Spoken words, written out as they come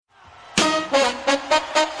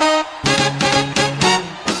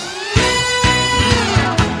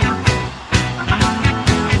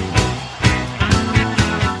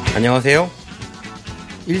안녕하세요.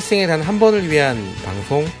 일생에 단 한 번을 위한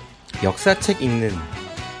방송 역사책 읽는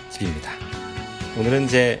집입니다. 오늘은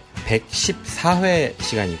제 114회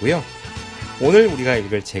시간이고요. 오늘 우리가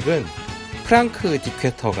읽을 책은 프랑크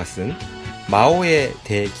디퀘터가 쓴 마오의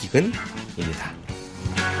대기근입니다.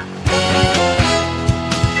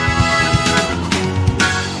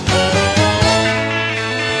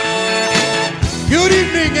 Good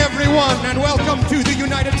evening, everyone, and welcome to the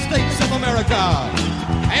United States of America.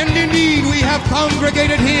 And indeed, we have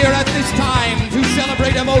congregated here at this time to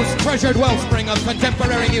celebrate a most treasured wellspring of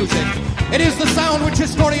contemporary music. It is the sound which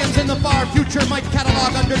historians in the far future might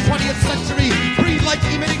catalog under 20th century reed-like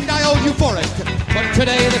emitting diode euphoric. But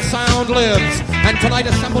today the sound lives, and tonight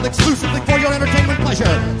assembled exclusively for your entertainment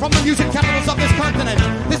pleasure from the music capitals of this continent.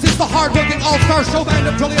 This is the hard-working all-star show band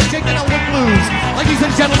of Joliet Jake and Elwood Blues. Ladies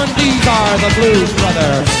and gentlemen, these are the Blues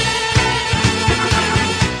Brothers.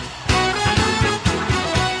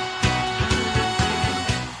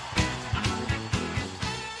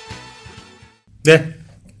 네,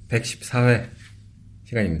 114회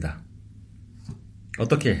시간입니다.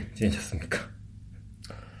 어떻게 지내셨습니까?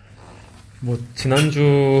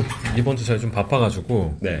 지난주, 이번주 제가 좀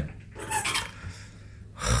바빠가지고, 네.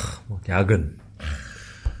 야근,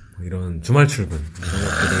 이런 주말 출근, 이런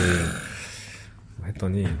것들을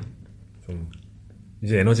했더니, 좀,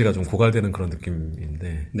 이제 에너지가 좀 고갈되는 그런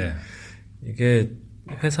느낌인데, 네. 이게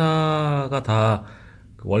회사가 다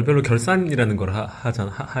월별로 결산이라는 걸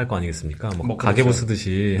할 거 아니겠습니까? 가계부 그렇죠.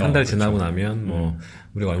 쓰듯이 한 달 그렇죠. 지나고 나면,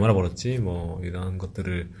 우리가 얼마나 벌었지, 이런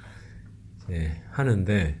것들을,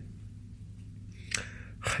 하는데,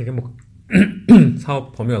 이게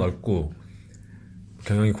사업 범위가 넓고,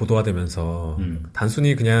 경영이 고도화되면서,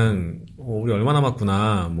 단순히 그냥, 우리 얼마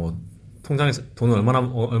남았구나, 통장에 돈은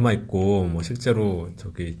얼마 있고, 실제로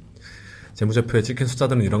재무제표에 찍힌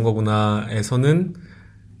숫자들은 이런 거구나에서는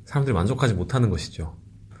사람들이 만족하지 못하는 것이죠.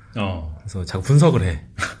 그래서 자꾸 분석을 해.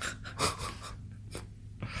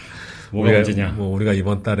 뭐가 문제냐? 우리가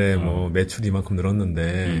이번 달에 매출이 이만큼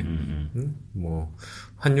늘었는데,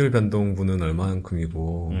 환율 변동분은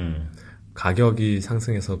얼마만큼이고, 가격이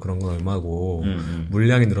상승해서 그런 건 얼마고,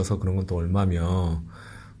 물량이 늘어서 그런 건 또 얼마며,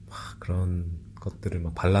 그런 것들을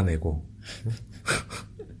발라내고,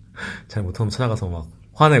 잘 못하면 찾아가서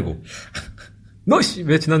화내고, 너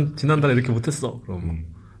왜 지난달에 이렇게 못했어? 그럼,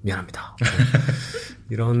 미안합니다.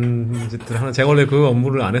 이런 짓들 하나, 제가 원래 그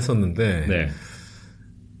업무를 안 했었는데, 네.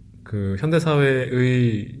 그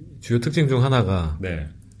현대사회의 주요 특징 중 하나가, 네.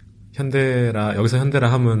 여기서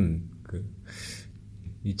현대라 하면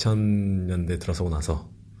 2000년대 들어서고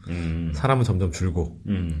나서 사람은 점점 줄고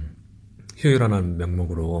효율화라는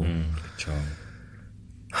명목으로 그렇죠.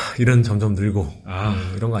 일은 점점 늘고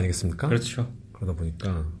이런 거 아니겠습니까? 그렇죠. 그러다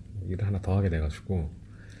보니까 일을 하나 더 하게 돼가지고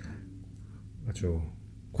아주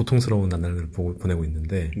고통스러운 나날을 보내고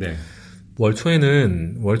있는데 네. 월초에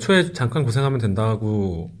잠깐 고생하면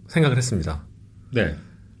된다고 생각을 했습니다. 네.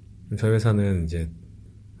 저희 회사는 이제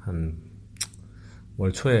한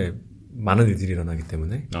월초에 많은 일들이 일어나기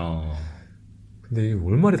때문에 근데 이게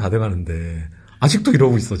월말이 다 돼가는데 아직도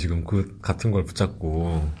이러고 있어. 지금 그 같은 걸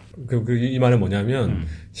붙잡고 이 말은 뭐냐면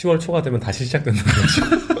 10월 초가 되면 다시 시작된다는 거죠.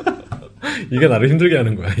 이게 나를 힘들게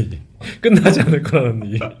하는 거야. 이게 끝나지 않을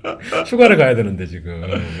거라는 휴가를 가야 되는데 지금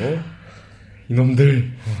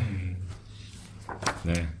이놈들.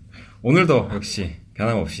 네. 오늘도 역시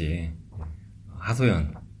변함없이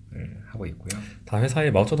하소연을 하고 있고요. 다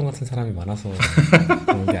회사에 마오쩌둥 같은 사람이 많아서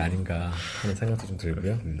그런 게 아닌가 하는 생각도 좀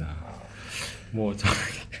들고요.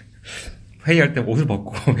 회의할 때 옷을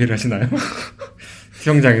벗고 회의를 하시나요?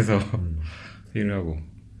 수영장에서 회의를 하고.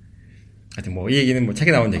 하여튼 이 얘기는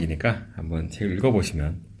책에 나온 얘기니까 한번 책을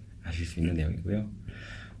읽어보시면 아실 수 있는 내용이고요.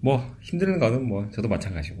 힘든 거는 저도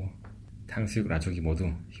마찬가지고 탕수육, 라조기 모두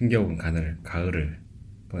힘겨운 가을을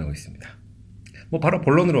보내고 있습니다. 바로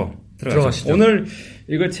본론으로 들어가시죠. 오늘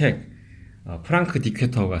읽을 책, 프랑크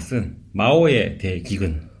디퀘터가 쓴 마오의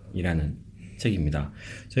대기근이라는 책입니다.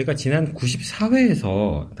 저희가 지난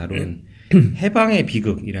 94회에서 다룬 해방의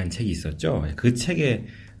비극이라는 책이 있었죠. 그 책의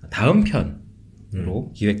다음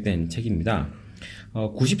편으로 기획된 책입니다.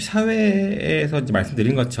 94회에서 이제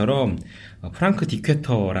말씀드린 것처럼 프랑크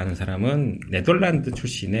디퀘터라는 사람은 네덜란드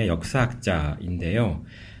출신의 역사학자인데요.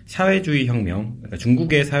 사회주의 혁명, 그러니까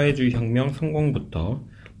중국의 사회주의 혁명 성공부터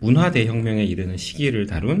문화대혁명에 이르는 시기를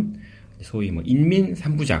다룬 소위 인민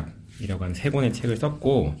 3부작이라고 하는 3권의 책을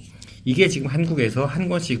썼고, 이게 지금 한국에서 한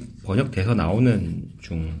권씩 번역돼서 나오는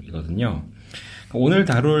중이거든요. 오늘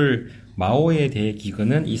다룰 마오에 대해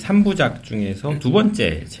기근은 이 3부작 중에서 두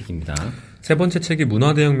번째 책입니다. 세 번째 책이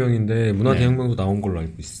문화대혁명인데 문화대혁명도 네. 나온 걸로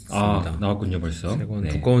알고 있습니다. 아, 나왔군요 벌써. 세 권, 네.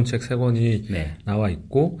 두꺼운 책 3권이 네. 나와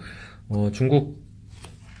있고 중국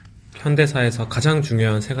현대사에서 가장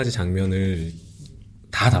중요한 3가지 장면을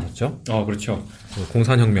다 다뤘죠. 그렇죠.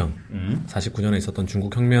 공산혁명, 49년에 있었던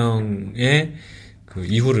중국혁명의 그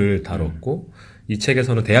이후를 다뤘고 이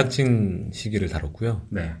책에서는 대약진 시기를 다뤘고요.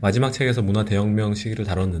 네. 마지막 책에서 문화대혁명 시기를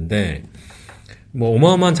다뤘는데 뭐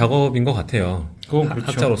어마어마한 작업인 것 같아요. 그렇죠.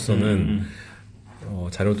 학자로서는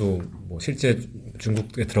자료도 뭐 실제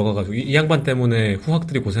중국에 들어가가지고 이 양반 때문에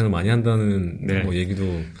후학들이 고생을 많이 한다는 네. 뭐 얘기도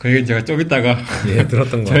그게 제가 좀 이따가 예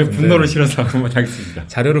들었던 것 저의 같은데 분노를 실어서 한번 하겠습니다.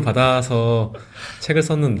 자료를 받아서 책을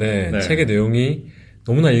썼는데 네. 책의 내용이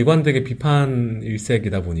너무나 일관되게 비판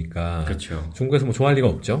일색이다 보니까 그렇죠. 중국에서 뭐 좋아할 리가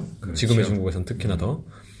없죠. 그렇죠. 지금의 중국에서는 특히나 더.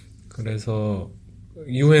 그래서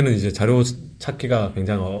이후에는 이제 자료 찾기가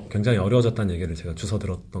굉장히 어려워졌다는 얘기를 제가 주워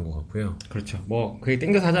들었던 것 같고요. 그렇죠. 뭐 그게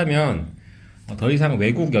땡겨서 하자면 더 이상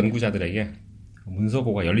외국 연구자들에게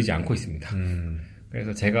문서고가 열리지 않고 있습니다.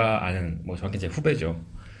 그래서 제가 아는 뭐 정확히 제 후배죠.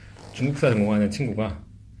 중국사 전공하는 친구가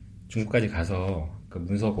중국까지 가서 그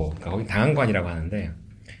문서고, 그러니까 거기 당한관이라고 하는데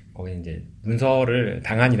거기 이제 문서를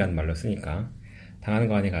당한이라는 말로 쓰니까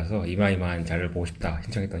당한관에 가서 이마이마한 자료를 보고 싶다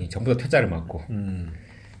신청했더니 전부 다 퇴짜를 맞고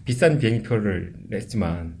비싼 비행기표를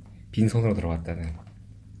냈지만 빈손으로 들어갔다는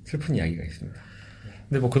슬픈 이야기가 있습니다.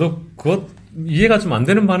 근데 뭐 그것 이해가 좀 안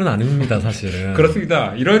되는 바는 아닙니다, 사실은.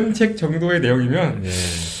 그렇습니다. 이런 책 정도의 내용이면 예.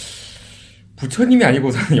 부처님이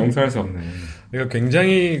아니고서는 용서할 수 없는. 그러니까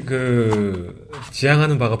굉장히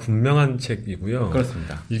지향하는 바가 분명한 책이고요.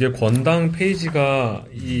 그렇습니다. 이게 권당 페이지가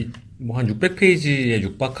뭐 한 600페이지에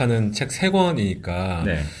육박하는 책 3권이니까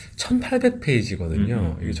네.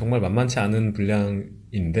 1800페이지거든요. 이게 정말 만만치 않은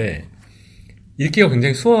분량인데 읽기가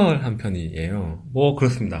굉장히 수월한 편이에요. 뭐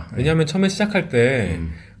그렇습니다. 왜냐하면 처음에 시작할 때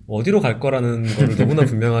어디로 갈 거라는 거를 너무나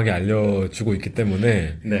분명하게 알려주고 있기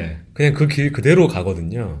때문에 네. 그냥 그 길 그대로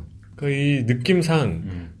가거든요. 이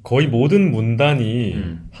느낌상 거의 모든 문단이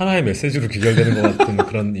하나의 메시지로 귀결되는 것 같은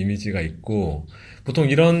그런 이미지가 있고 보통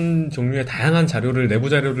이런 종류의 다양한 자료를 내부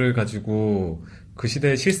자료를 가지고 그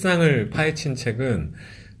시대의 실상을 파헤친 책은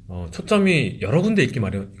초점이 여러 군데 있기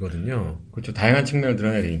마련이거든요. 그렇죠. 다양한 측면을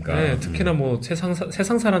드러내야 되니까. 네, 특히나 뭐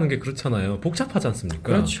세상사라는 게 그렇잖아요. 복잡하지 않습니까?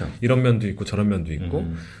 그렇죠. 이런 면도 있고 저런 면도 있고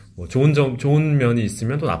뭐 좋은 면이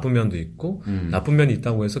있으면 또 나쁜 면도 있고 나쁜 면이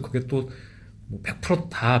있다고 해서 그게 또 100%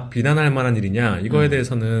 다 비난할 만한 일이냐 이거에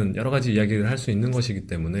대해서는 여러 가지 이야기를 할 수 있는 것이기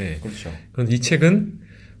때문에 그렇죠. 그런데 이 책은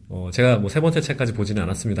제가 뭐 3번째 책까지 보지는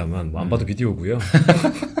않았습니다만 뭐 안 봐도 비디오고요.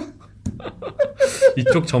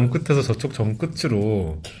 이쪽 점 끝에서 저쪽 점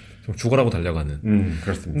끝으로 좀 죽어라고 달려가는.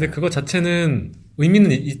 그렇습니다. 근데 그거 자체는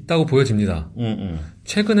의미는 있다고 보여집니다.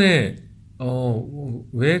 최근에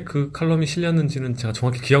왜 그 칼럼이 실렸는지는 제가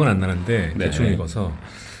정확히 기억은 안 나는데 네. 대충 읽어서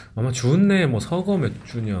아마 주은내 뭐 서거 몇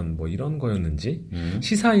주년 뭐 이런 거였는지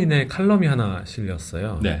시사인의 칼럼이 하나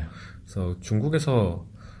실렸어요. 네. 그래서 중국에서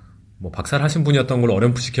뭐 박사를 하신 분이었던 걸로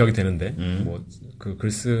어렴풋이 기억이 되는데 뭐 그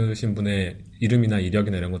글 쓰신 분의 이름이나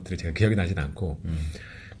이력이나 이런 것들이 제가 기억이 나진 않고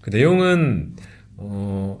그 내용은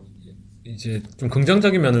이제 좀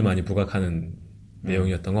긍정적인 면을 많이 부각하는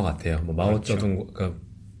내용이었던 것 같아요. 뭐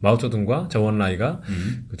마오쩌둥과 저원라이가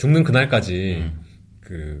죽는 그날까지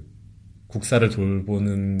그 국사를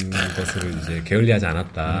돌보는 것을 이제 게을리하지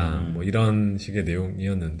않았다. 뭐 이런 식의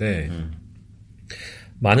내용이었는데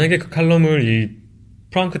만약에 그 칼럼을 이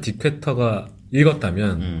프랑크 디퀘터가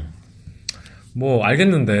읽었다면 뭐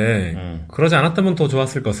알겠는데 그러지 않았다면 더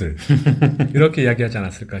좋았을 것을 이렇게 이야기하지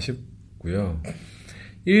않았을까 싶고요.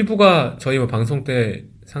 일부가 저희 뭐 방송 때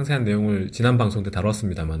상세한 내용을 지난 방송 때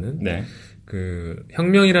다뤘습니다만은 네. 그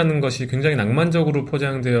혁명이라는 것이 굉장히 낭만적으로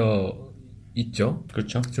포장되어 있죠.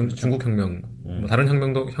 그렇죠. 중국 혁명, 뭐 다른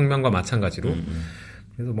혁명과 마찬가지로.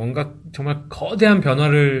 그래서 뭔가 정말 거대한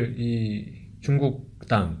변화를 이 중국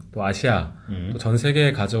땅, 또 아시아, 또 전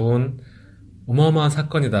세계에 가져온 어마어마한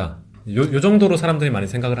사건이다. 요 정도로 사람들이 많이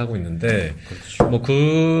생각을 하고 있는데, 그렇죠. 뭐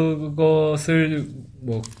그것을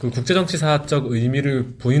뭐 그 국제정치사적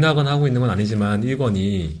의미를 부인하거나 하고 있는 건 아니지만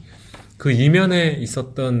일권이 그 이면에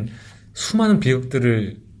있었던 수많은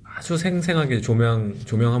비극들을 아주 생생하게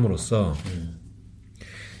조명함으로써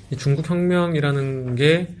이 중국 혁명이라는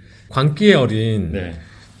게 광기에 어린 네.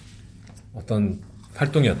 어떤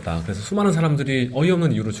활동이었다. 그래서 수많은 사람들이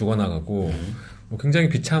어이없는 이유로 죽어나가고 뭐 굉장히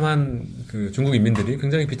비참한 그 중국 인민들이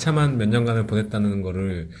굉장히 비참한 몇 년간을 보냈다는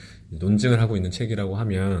거를 논증을 하고 있는 책이라고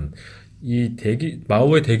하면 이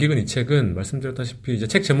마오의 대기근 이 책은 말씀드렸다시피 이제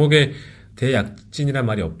책 제목에 대약진이란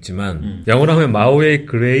말이 없지만 영어로 하면 마오의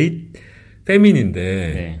그레이트 페민인데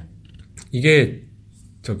네. 이게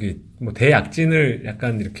뭐 대약진을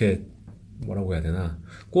약간 이렇게 뭐라고 해야 되나,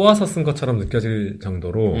 꼬아서 쓴 것처럼 느껴질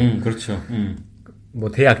정도로. 그렇죠. 뭐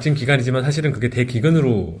대약진 기간이지만 사실은 그게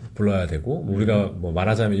대기근으로 불러야 되고, 뭐 우리가 뭐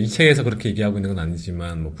말하자면 이 책에서 그렇게 얘기하고 있는 건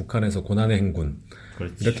아니지만, 뭐 북한에서 고난의 행군.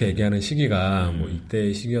 그렇지. 이렇게 얘기하는 시기가 뭐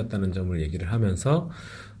이때의 시기였다는 점을 얘기를 하면서,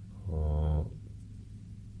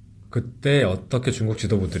 그때 어떻게 중국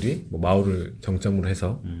지도부들이 뭐 마오를 정점으로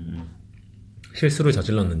해서 실수를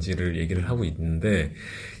저질렀는지를 얘기를 하고 있는데,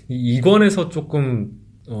 이 권에서 조금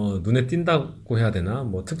눈에 띈다고 해야 되나,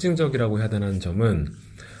 뭐 특징적이라고 해야 되는 점은,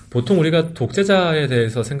 보통 우리가 독재자에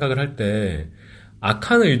대해서 생각을 할 때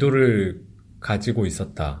악한 의도를 가지고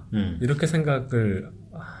있었다, 이렇게 생각을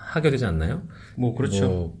하게 되지 않나요? 뭐 그렇죠.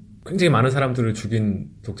 뭐 굉장히 많은 사람들을 죽인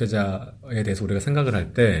독재자에 대해서 우리가 생각을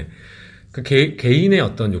할 때 그 개인의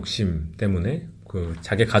어떤 욕심 때문에, 그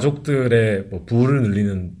자기 가족들의 뭐 부를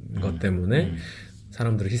늘리는 것 때문에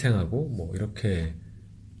사람들을 희생하고 뭐 이렇게,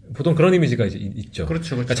 보통 그런 이미지가 이제 있죠.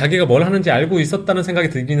 그렇죠. 그러니까 자기가 뭘 하는지 알고 있었다는 생각이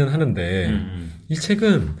들기는 하는데, 이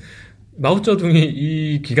책은 마오쩌둥이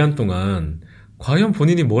이 기간 동안 과연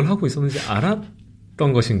본인이 뭘 하고 있었는지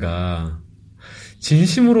알았던 것인가,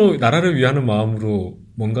 진심으로 나라를 위하는 마음으로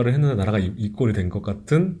뭔가를 했는데 나라가 이 꼴이 된 것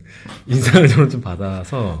같은 인상을 저는 좀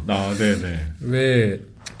받아서. 네네. 왜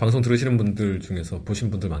방송 들으시는 분들 중에서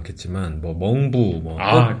보신 분들 많겠지만, 뭐 멍부, 뭐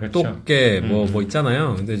그렇죠. 똑개, 뭐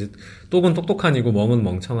있잖아요. 근데 이제 똑은 똑똑한이고 멍은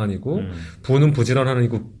멍청한이고 부는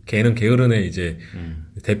부지런한이고 개는 게으른의 이제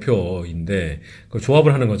대표인데, 그걸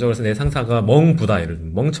조합을 하는 거죠. 그래서 내 상사가 멍부다, 예를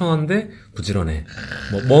들면 멍청한데 부지런해,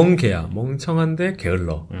 뭐 멍개야, 멍청한데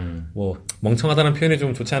게을러. 뭐 멍청하다는 표현이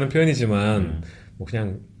좀 좋지 않은 표현이지만, 뭐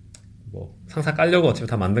그냥 뭐 상사 깔려고 어차피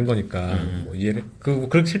다 만든 거니까 뭐 이해를,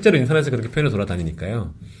 그렇게 실제로 인터넷에 그렇게 표현이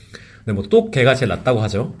돌아다니니까요. 근데 뭐 똑개가 제일 낫다고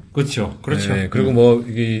하죠. 그렇죠. 네, 그리고 뭐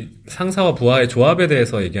이 상사와 부하의 조합에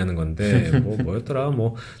대해서 얘기하는 건데, 뭐였더라,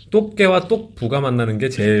 뭐 똑개와 똑부가 만나는 게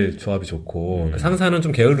제일 조합이 좋고, 상사는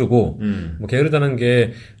좀 게으르고, 뭐 게으르다는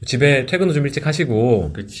게 집에 퇴근도 좀 일찍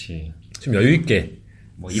하시고, 그렇지. 좀 여유 있게,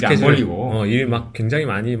 뭐 일 안 벌리고, 일 막 굉장히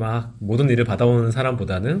많이 막 모든 일을 받아오는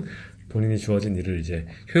사람보다는 본인이 주어진 일을 이제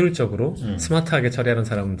효율적으로 스마트하게 처리하는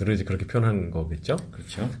사람들을 이제 그렇게 표현한 거겠죠.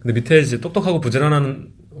 그렇죠. 근데 밑에 이제 똑똑하고 부지런한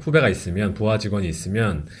후배가 있으면, 부하 직원이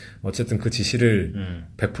있으면 어쨌든 그 지시를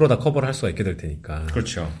 100% 다 커버를 할 수가 있게 될 테니까.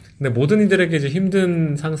 그렇죠. 근데 모든 이들에게 이제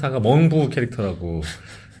힘든 상사가 멍부 캐릭터라고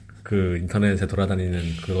그 인터넷에 돌아다니는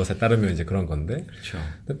그것에 따르면 이제 그런 건데. 그렇죠.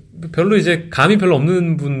 별로 이제 감이 별로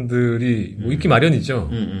없는 분들이 뭐 있기 마련이죠.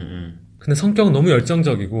 근데 성격은 너무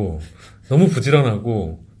열정적이고 너무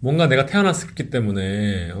부지런하고, 뭔가 내가 태어났기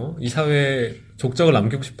때문에 이 사회에 족적을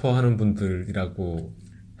남기고 싶어 하는 분들이라고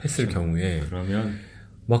했을 경우에, 그러면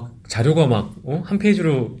막 자료가 막 한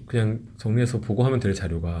페이지로 그냥 정리해서 보고하면 될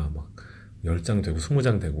자료가 막 10장 되고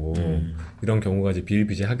 20장 되고 이런 경우가 이제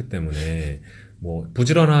비일비재하기 때문에, 뭐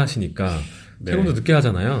부지런하시니까 퇴근도 늦게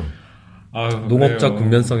하잖아요. 농업적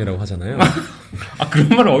근면성이라고 하잖아요. 그런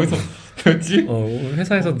말을 어디서 배웠지?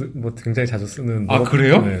 회사에서 뭐 굉장히 자주 쓰는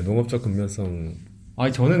그래요? 네, 농업적 근면성.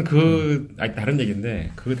 저는 다른 얘기인데,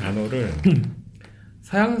 그 단어를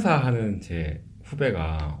서양사 하는 제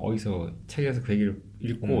후배가 어디서 책에서 그 얘기를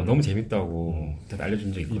읽고 너무 재밌다고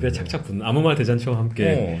알려준 적이 있거든요. 입에 착착 붙는, 아무 말 대잔치와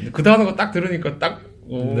함께. 그 단어가 딱 들으니까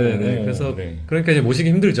네네. 그래서 그러니까 이제 모시기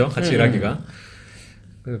힘들죠, 같이 일하기가.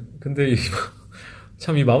 근데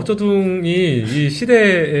참 이 마오쩌둥이 이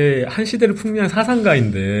시대에 한 시대를 풍미한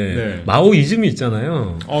사상가인데, 네. 마오이즘이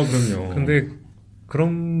있잖아요. 그럼요. 근데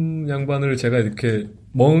그런 양반을 제가 이렇게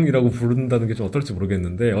멍이라고 부른다는 게 좀 어떨지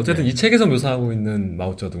모르겠는데, 어쨌든 이 책에서 묘사하고 있는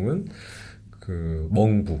마오쩌둥은 그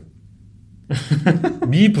멍부.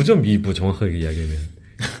 미부죠, 미부. 정확하게 이야기하면.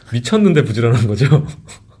 미쳤는데 부지런한 거죠.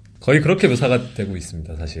 거의 그렇게 묘사가 되고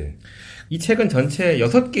있습니다, 사실. 이 책은 전체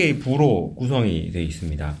 6개의 부로 구성이 되어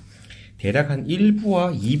있습니다. 대략 한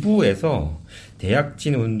 1부와 2부에서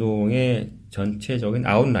대약진 운동의 전체적인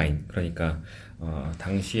아웃라인, 그러니까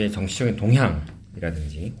당시의 정치적인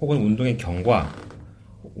동향이라든지 혹은 운동의 경과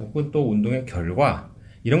혹은 또 운동의 결과,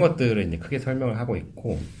 이런 것들을 이제 크게 설명을 하고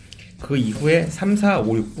있고, 그 이후에 3, 4, 5,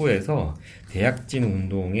 6부에서 대약진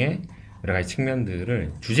운동의 여러 가지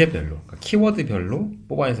측면들을 주제별로, 그러니까 키워드별로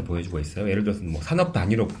뽑아내서 보여주고 있어요. 예를 들어서 뭐 산업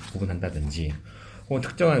단위로 구분한다든지, 혹은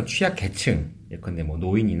특정한 취약 계층, 예컨대 뭐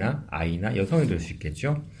노인이나 아이나 여성이 될 수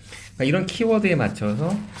있겠죠. 그러니까 이런 키워드에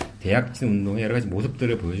맞춰서 대약진 운동의 여러 가지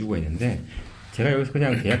모습들을 보여주고 있는데, 제가 여기서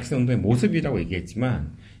그냥 대약진 운동의 모습이라고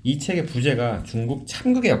얘기했지만, 이 책의 부제가 중국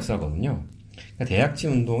참극의 역사거든요. 그러니까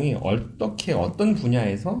대약진 운동이 어떻게 어떤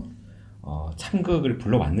분야에서 참극을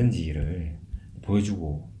불러왔는지를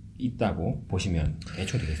보여주고 있다고 보시면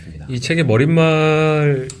대충 되겠습니다. 이 책의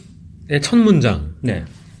머릿말의 첫 문장. 네.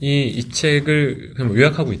 이 책을 그냥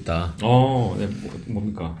요약하고 있다. 네,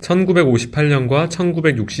 뭡니까? 1958년과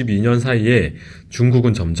 1962년 사이에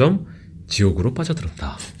중국은 점점 지옥으로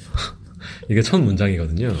빠져들었다. 이게 첫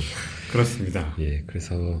문장이거든요. 그렇습니다. 예,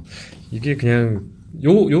 그래서 이게 그냥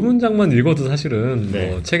요 문장만 읽어도 사실은 네.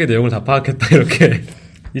 뭐 책의 내용을 다 파악했다 이렇게.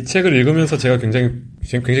 이 책을 읽으면서 제가 굉장히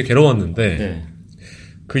괴로웠는데 네.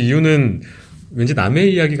 그 이유는 왠지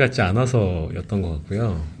남의 이야기 같지 않아서였던 것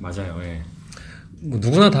같고요. 맞아요. 예. 뭐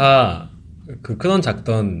누구나 다 그 크던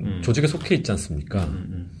작던 조직에 속해 있지 않습니까?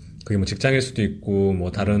 그게 뭐 직장일 수도 있고,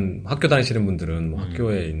 뭐 다른 학교 다니시는 분들은 뭐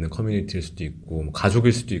학교에 있는 커뮤니티일 수도 있고, 뭐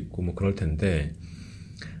가족일 수도 있고, 뭐 그럴 텐데,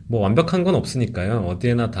 뭐 완벽한 건 없으니까요.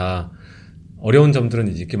 어디에나 다 어려운 점들은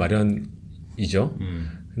이제 있기 마련이죠.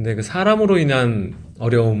 근데 그 사람으로 인한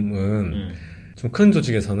어려움은 좀 큰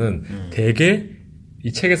조직에서는 대개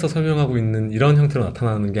이 책에서 설명하고 있는 이런 형태로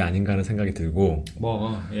나타나는 게 아닌가 하는 생각이 들고,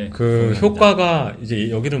 예. 그 효과가 이제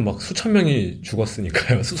여기는 막 수천 명이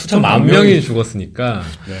죽었으니까요. 수천만 명이 죽었으니까,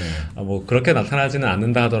 네. 뭐 그렇게 나타나지는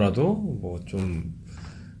않는다 하더라도, 뭐 좀,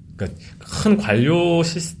 그러니까 큰 관료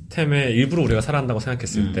시스템의 일부로 우리가 살아간다고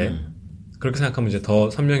생각했을 때, 그렇게 생각하면 이제 더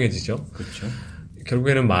선명해지죠. 그렇죠.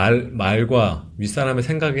 결국에는 말과 윗사람의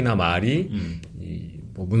생각이나 말이,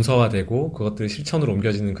 뭐 문서화되고 그것들이 실천으로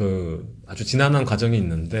옮겨지는 그 아주 지난한 과정이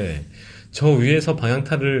있는데 저 위에서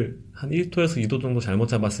방향타를 한 1도에서 2도 정도 잘못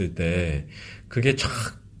잡았을 때 그게 쫙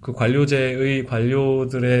그 관료들의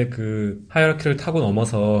그 하이어라키를 타고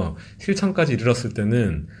넘어서 실천까지 이르렀을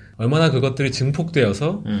때는 얼마나 그것들이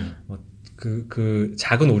증폭되어서 그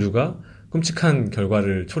작은 오류가 끔찍한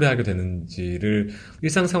결과를 초래하게 되는지를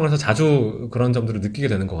일상생활에서 자주 그런 점들을 느끼게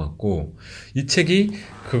되는 것 같고 이 책이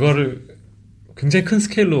그거를 굉장히 큰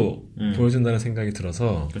스케일로 보여준다는 생각이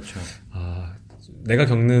들어서 그렇죠.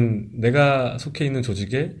 내가 속해 있는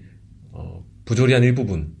조직의 부조리한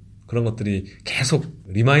일부분 그런 것들이 계속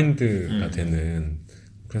리마인드가 되는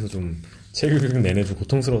그래서 좀 책을 읽는 내내 좀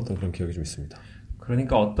고통스러웠던 그런 기억이 좀 있습니다.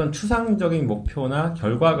 그러니까 어떤 추상적인 목표나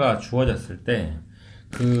결과가 주어졌을 때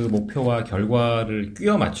그 목표와 결과를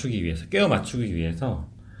꿰어 맞추기 위해서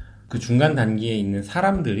그 중간 단계에 있는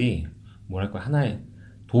사람들이 뭐랄까 하나의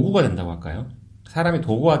도구가 된다고 할까요? 사람이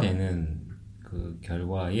도구가 되는 그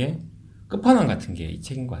결과의 끝판왕 같은 게 이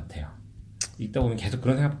책인 것 같아요. 읽다 보면 계속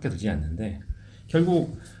그런 생각밖에 들지 않는데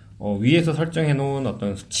결국 위에서 설정해 놓은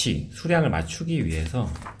어떤 수량을 맞추기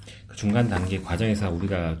위해서 그 중간 단계 과정에서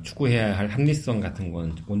우리가 추구해야 할 합리성 같은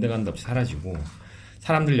건 온데간데 없이 사라지고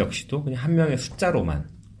사람들 역시도 그냥 한 명의 숫자로만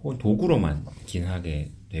혹은 도구로만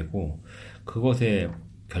기능하게 되고 그것의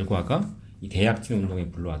결과가 이 대약진 운동에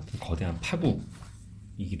불러왔던 거대한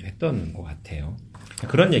파국이기도 했던 것 같아요.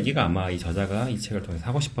 그런 얘기가 아마 이 저자가 이 책을 통해서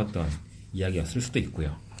하고 싶었던 이야기였을 수도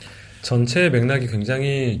있고요. 전체 맥락이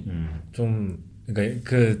굉장히 좀 그러니까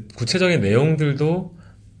그 구체적인 내용들도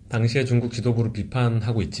당시에 중국 지도부를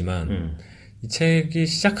비판하고 있지만 이 책이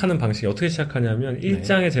시작하는 방식이 어떻게 시작하냐면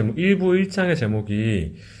일부 1장의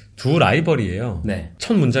제목이 두 라이벌이에요. 네.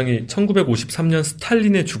 첫 문장이 1953년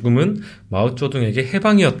스탈린의 죽음은 마오쩌둥에게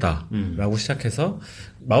해방이었다라고 시작해서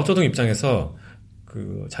마오쩌둥 입장에서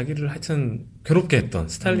그 자기를 하여튼 괴롭게 했던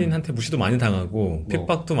스탈린한테 무시도 많이 당하고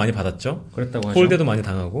핍박도 많이 받았죠. 그랬다고 하죠. 홀대도 많이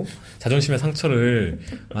당하고 자존심의 상처를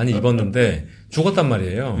많이 입었는데 죽었단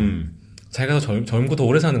말이에요. 자기가 더 젊고 더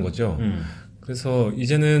오래 사는 거죠. 그래서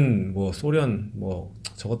이제는 뭐 소련 뭐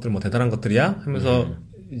저것들 뭐 대단한 것들이야 하면서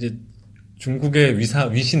이제 중국의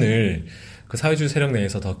위신을 그 사회주의 세력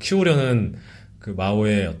내에서 더 키우려는 그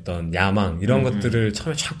마오의 어떤 야망 이런 것들을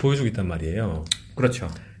처음에 쫙 보여주고 있단 말이에요. 그렇죠.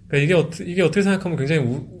 그러니까 이게 어떻게 생각하면 굉장히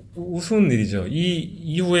우스운 일이죠. 이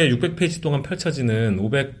이후에 600페이지 동안 펼쳐지는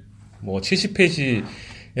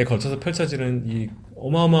 70페이지에 걸쳐서 펼쳐지는 이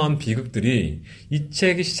어마어마한 비극들이 이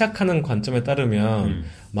책이 시작하는 관점에 따르면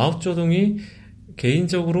마오쩌둥이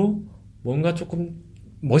개인적으로 뭔가 조금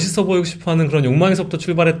멋있어 보이고 싶어하는 그런 욕망에서부터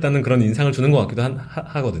출발했다는 그런 인상을 주는 것 같기도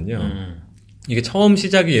하거든요. 이게 처음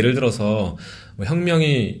시작이 예를 들어서 뭐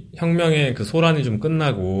혁명의 그 소란이 좀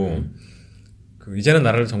끝나고 그 이제는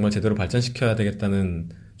나라를 정말 제대로 발전시켜야 되겠다는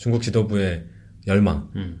중국 지도부의 열망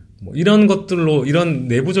뭐 이런 것들로 이런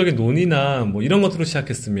내부적인 논의나 뭐 이런 것들로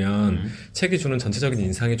시작했으면 책이 주는 전체적인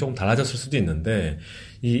인상이 조금 달라졌을 수도 있는데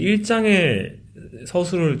이 1장의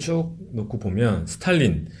서술을 쭉 놓고 보면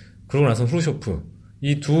스탈린 그러고 나서 후르쇼프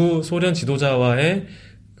이 두 소련 지도자와의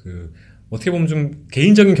그 어떻게 보면 좀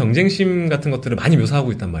개인적인 경쟁심 같은 것들을 많이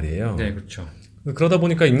묘사하고 있단 말이에요. 네, 그렇죠. 그러다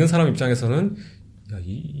보니까 읽는 사람 입장에서는 야,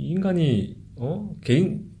 이 인간이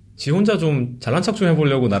지 혼자 좀 잘난 척 좀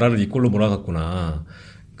해보려고 나라를 이 꼴로 몰아갔구나.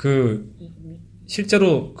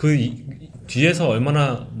 실제로 뒤에서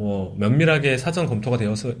얼마나 뭐 면밀하게 사전 검토가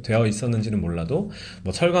되어 있었는지는 몰라도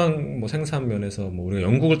뭐 철강 뭐 생산 면에서 뭐 우리가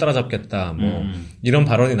영국을 따라잡겠다 뭐 이런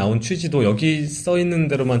발언이 나온 취지도 여기 써 있는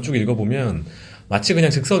대로만 쭉 읽어보면 마치 그냥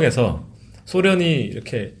즉석에서 소련이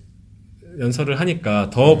이렇게 연설을 하니까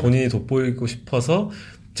더 본인이 돋보이고 싶어서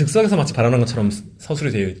즉석에서 마치 발언한 것처럼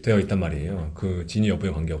서술이 되어 있단 말이에요. 그 진위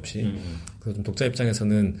여부에 관계없이. 그래서 좀 독자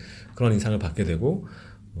입장에서는 그런 인상을 받게 되고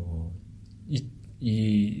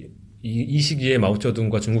이 시기에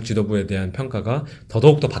마오쩌둥과 중국 지도부에 대한 평가가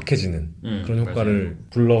더더욱 더 박해지는 그런 효과를 맞아요.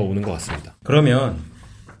 불러오는 것 같습니다. 그러면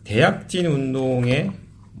대약진 운동의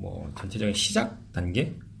뭐 전체적인 시작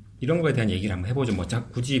단계 이런 거에 대한 얘기를 한번 해보죠. 뭐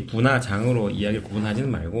굳이 부나 장으로 이야기를 구분하지는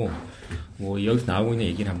말고 뭐 여기서 나오고 있는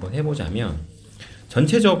얘기를 한번 해보자면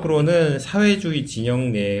전체적으로는 사회주의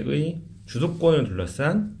진영 내의 주도권을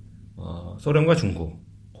둘러싼 소련과 중국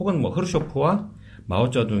혹은 뭐 흐르쇼프와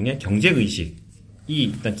마오쩌둥의 경제의식이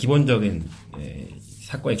일단 기본적인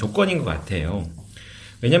사건의 조건인 것 같아요.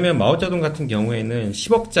 왜냐하면 마오쩌둥 같은 경우에는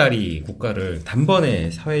 10억짜리 국가를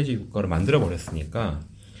단번에 사회주의 국가로 만들어버렸으니까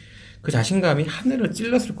그 자신감이 하늘을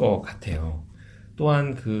찔렀을 것 같아요.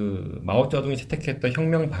 또한 그 마오쩌둥이 채택했던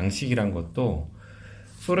혁명 방식이란 것도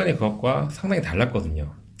소련의 그것과 상당히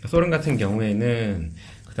달랐거든요. 소련 같은 경우에는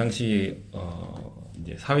그 당시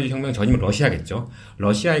이제 사회주의 혁명 전임은 러시아겠죠.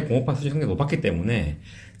 러시아의 공업화 수준이 상당히 높았기 때문에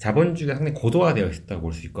자본주의가 상당히 고도화되어 있었다고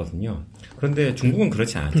볼 수 있거든요. 그런데 중국은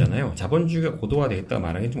그렇지 않았잖아요. 자본주의가 고도화되어 있다고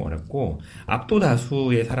말하기 좀 어렵고 압도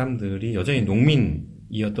다수의 사람들이 여전히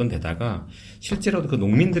농민이었던 데다가 실제로도 그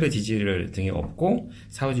농민들의 지지를 등에 업고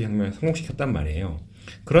사회주의 혁명을 성공시켰단 말이에요.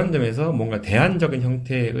 그런 점에서 뭔가 대안적인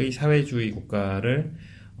형태의 사회주의 국가를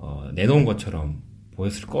내놓은 것처럼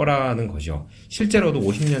보였을 거라는 거죠. 실제로도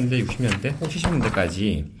 50년대, 60년대, 혹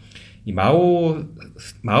 70년대까지 이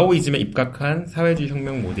마오이즘에 입각한 사회주의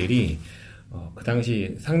혁명 모델이 그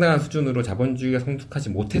당시 상당한 수준으로 자본주의가 성숙하지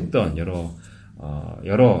못했던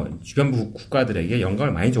여러 주변부 국가들에게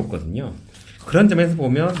영감을 많이 줬거든요. 그런 점에서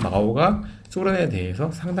보면 마오가 소련에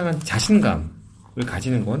대해서 상당한 자신감을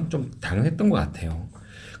가지는 건 좀 당연했던 것 같아요.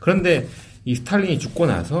 그런데 이 스탈린이 죽고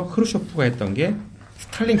나서 크루쇼프가 했던 게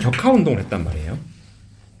스탈린 격하 운동을 했단 말이에요.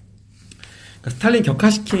 그러니까 스탈린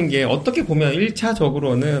격하시키는 게 어떻게 보면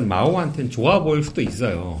 1차적으로는 마오한테는 좋아 보일 수도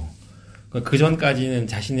있어요. 그 전까지는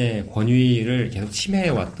자신의 권위를 계속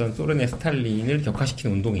침해해왔던 소련의 스탈린을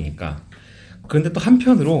격하시키는 운동이니까. 그런데 또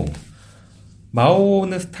한편으로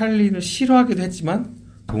마오는 스탈린을 싫어하기도 했지만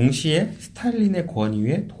동시에 스탈린의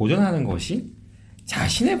권위에 도전하는 것이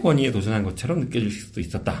자신의 권위에 도전한 것처럼 느껴질 수도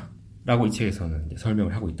있었다라고 이 책에서는 이제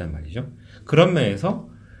설명을 하고 있단 말이죠. 그런 면에서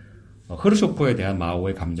흐르쇼프에 대한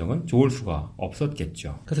마오의 감정은 좋을 수가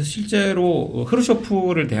없었겠죠. 그래서 실제로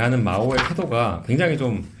흐르쇼프를 대하는 마오의 태도가 굉장히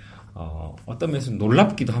좀 어떤 면에서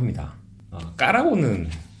놀랍기도 합니다. 깔아보는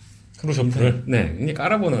흐르쇼프를? 네, 굉장히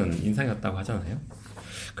깔아보는 인상이었다고 하잖아요.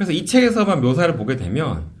 그래서 이 책에서만 묘사를 보게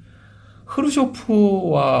되면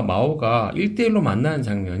흐르쇼프와 마오가 1대1로 만나는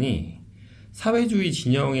장면이 사회주의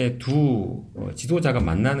진영의 두 지도자가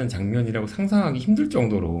만나는 장면이라고 상상하기 힘들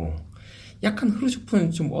정도로 약간 흐르쇼프는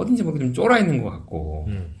좀 어딘지 모르게 좀 쫄아 있는 것 같고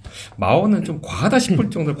마오는 좀 과하다 싶을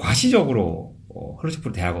정도로 과시적으로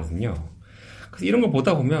흐르쇼프를 대하거든요. 그래서 이런 걸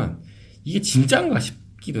보다 보면 이게 진짜인가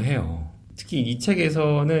싶기도 해요. 특히 이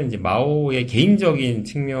책에서는 이제 마오의 개인적인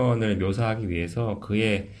측면을 묘사하기 위해서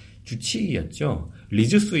그의 주치의였죠.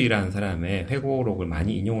 리즈수이라는 사람의 회고록을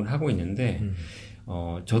많이 인용을 하고 있는데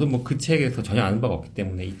저도 뭐 그 책에서 전혀 아는 바가 없기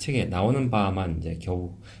때문에 이 책에 나오는 바만 이제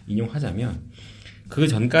겨우 인용하자면 그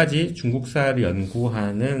전까지 중국사를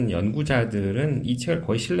연구하는 연구자들은 이 책을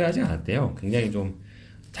거의 신뢰하지 않았대요. 굉장히 좀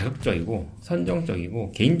자극적이고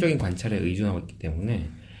선정적이고 개인적인 관찰에 의존하고 있기 때문에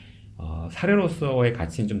사료로서의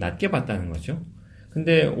가치는 좀 낮게 봤다는 거죠.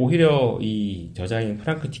 근데 오히려 이 저자인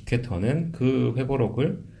프랑크 디케터는 그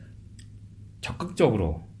회고록을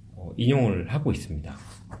적극적으로 인용을 하고 있습니다.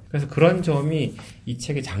 그래서 그런 점이 이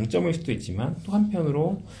책의 장점일 수도 있지만 또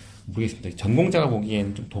한편으로 모르겠습니다. 전공자가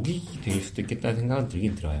보기에는 좀 독이 될 수도 있겠다는 생각은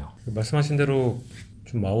들긴 들어요. 말씀하신 대로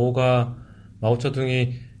좀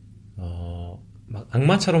마오쩌둥이 막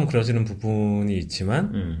악마처럼 그려지는 부분이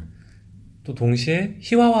있지만 또 동시에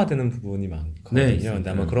희화화되는 부분이 많거든요. 네, 근데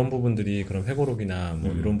아마 그런 부분들이 그런 회고록이나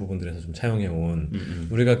뭐 이런 부분들에서 좀 차용해온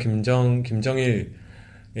우리가 김정일에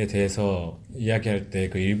대해서 이야기할 때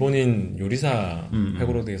그 일본인 요리사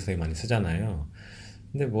회고록에 대해서 되게 많이 쓰잖아요.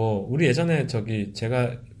 근데 뭐 우리 예전에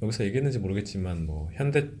제가 여기서 얘기했는지 모르겠지만 뭐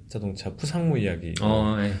현대자동차 푸상무 이야기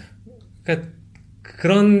네. 그러니까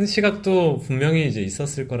그런 시각도 분명히 이제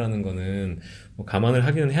있었을 거라는 거는 뭐 감안을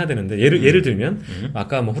하기는 해야 되는데, 예를 들면,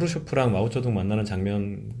 아까 뭐 후르쇼프랑 마오쩌둥 만나는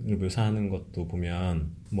장면을 묘사하는 것도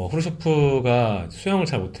보면, 뭐 후르쇼프가 수영을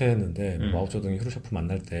잘 못했는데, 마오쩌둥이 후르쇼프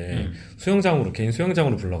만날 때, 개인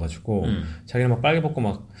수영장으로 불러가지고, 자기는 막 빨개 벗고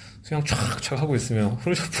막 수영 촥촥 하고 있으면,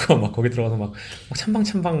 후르쇼프가 막 거기 들어가서 막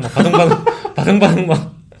찬방찬방, 막 바등바등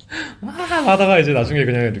막, 하다가 이제 나중에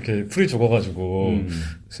그냥 이렇게 풀이 죽어가지고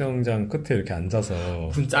수영장 끝에 이렇게 앉아서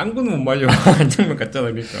무슨 짱구는 못 말려 한 장면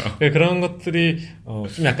같잖아. 그러니까 그런 것들이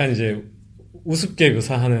좀 약간 이제 우습게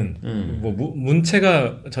묘사하는 뭐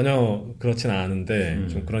문체가 전혀 그렇진 않은데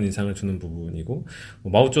좀 그런 인상을 주는 부분이고,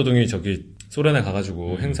 뭐 마오쩌둥이 저기 소련에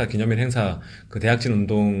가가지고 기념일 행사 그 대약진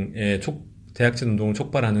운동을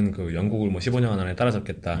촉발하는 그 영국을 뭐 15년 안에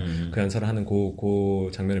따라잡겠다. 그 연설을 하는 그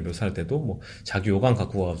장면을 묘사할 때도 뭐 자기 요강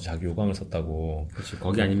갖고 와서 자기 요강을 썼다고. 그렇지.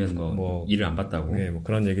 거기 아니면 뭐 일을 안 봤다고. 네, 뭐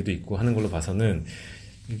그런 얘기도 있고 하는 걸로 봐서는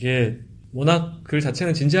이게 워낙 글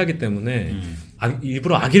자체는 진지하기 때문에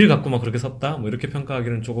일부러 악의를 갖고 막 그렇게 썼다. 뭐 이렇게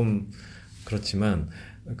평가하기는 조금 그렇지만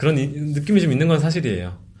그런 느낌이 좀 있는 건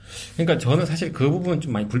사실이에요. 그러니까 저는 사실 그 부분은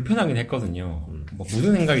좀 많이 불편하긴 했거든요. 뭐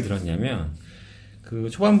무슨 생각이 들었냐면, 그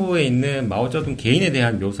초반부에 있는 마오쩌둥 개인에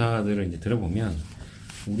대한 묘사들을 이제 들어보면,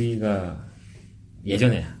 우리가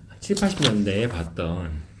예전에 70, 80년대에 봤던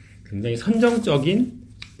굉장히 선정적인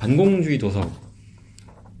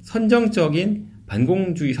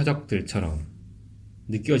반공주의 서적들처럼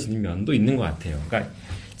느껴지는 면도 있는 것 같아요. 그러니까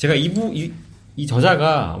제가 이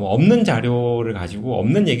저자가 뭐 없는 자료를 가지고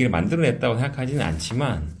없는 얘기를 만들어냈다고 생각하지는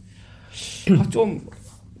않지만, 좀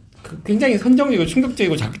굉장히 선정적이고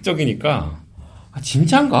충격적이고 자극적이니까,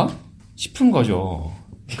 진짜인가? 싶은 거죠.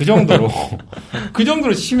 그 정도로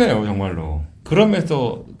심해요, 정말로.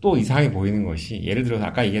 그러면서 또 이상해 보이는 것이, 예를 들어서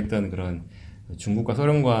아까 얘기했던 그런 중국과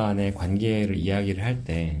소련 간의 관계를 이야기를 할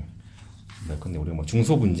때, 근데 우리가 뭐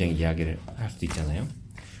중소분쟁 이야기를 할 수도 있잖아요.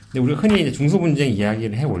 근데 우리가 흔히 이제 중소분쟁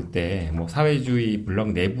이야기를 해올 때, 뭐 사회주의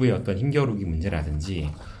블록 내부의 어떤 힘겨루기 문제라든지,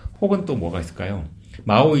 혹은 또 뭐가 있을까요?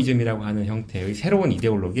 마오이즘이라고 하는 형태의 새로운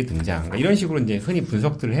이데올로기 등장. 그러니까 이런 식으로 이제 흔히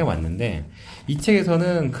분석들을 해왔는데, 이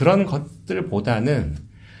책에서는 그런 것들보다는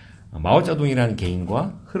마오쩌둥이라는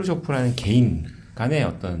개인과 흐르쇼프라는 개인 간의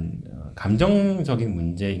어떤 감정적인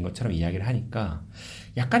문제인 것처럼 이야기를 하니까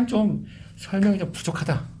약간 좀 설명이 좀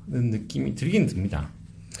부족하다는 느낌이 들긴 듭니다.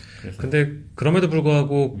 근데 그럼에도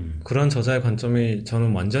불구하고 그런 저자의 관점이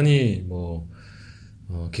저는 완전히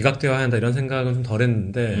기각되어야 한다 이런 생각은 좀 덜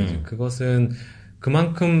했는데, 그것은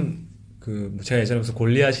그만큼 제가 예전에 무슨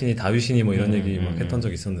골리앗이니 다윗이니 뭐 이런 얘기 막 했던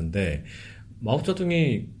적이 있었는데,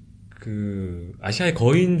 마오쩌둥이 아시아의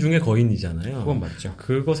거인 중에 거인이잖아요. 그건 맞죠.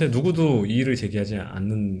 그것에 누구도 이의를 제기하지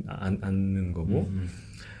않는 거고,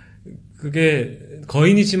 그게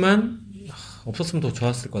거인이지만 없었으면 더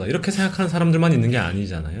좋았을 거다 이렇게 생각하는 사람들만 있는 게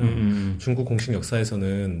아니잖아요. 중국 공식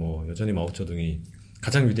역사에서는 뭐 여전히 마오쩌둥이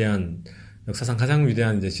역사상 가장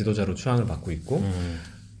위대한 이제 지도자로 추앙을 받고 있고,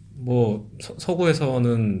 뭐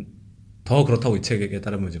서구에서는 더 그렇다고 이 책에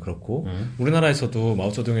따르면 이제 그렇고, 우리나라에서도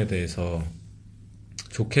마오쩌둥에 대해서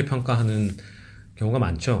좋게 평가하는 경우가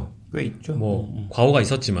많죠. 꽤 있죠. 과오가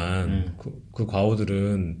있었지만 그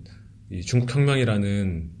과오들은 이 중국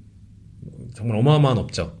혁명이라는 정말 어마어마한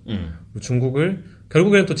업적. 중국을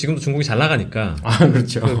결국에는 또 지금도 중국이 잘 나가니까.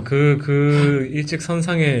 그렇죠. 그 일찍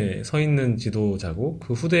선상에 서 있는 지도자고,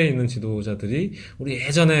 그 후대에 있는 지도자들이 우리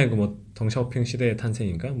예전에 덩샤오핑 시대의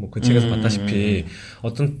탄생인가? 그 책에서 봤다시피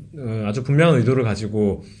어떤 아주 분명한 의도를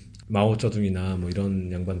가지고 마오쩌둥이나 이런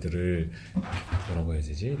양반들을 뭐라고 해야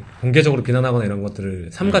되지? 공개적으로 비난하거나 이런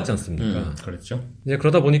것들을 삼갔지 않습니까? 그렇죠. 이제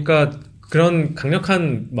그러다 보니까 그런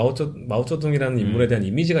강력한 마오쩌둥이라는 인물에 대한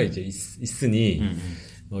이미지가 이제 있으니,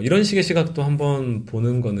 이런 식의 시각도 한번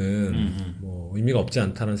보는 거는 의미가 없지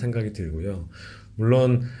않다는 생각이 들고요.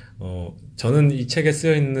 물론 저는 이 책에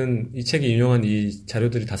쓰여 있는, 이 책이 인용한 이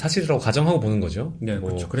자료들이 다 사실이라고 가정하고 보는 거죠. 네,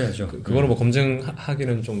 그렇죠. 그래야죠. 그거를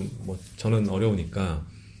검증하기는 좀 저는 어려우니까.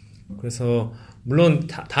 그래서 물론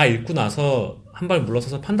다 읽고 나서 한 발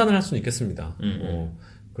물러서서 판단을 할 수는 있겠습니다.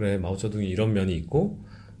 그래, 마오쩌둥이 이런 면이 있고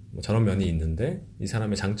저런 면이 있는데, 이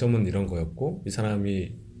사람의 장점은 이런 거였고, 이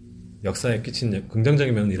사람이 역사에 끼친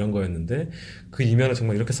긍정적인 면은 이런 거였는데, 그 이면에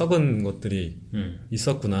정말 이렇게 썩은 것들이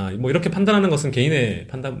있었구나. 이렇게 판단하는 것은 개인의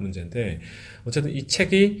판단 문제인데, 어쨌든 이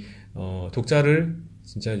책이 독자를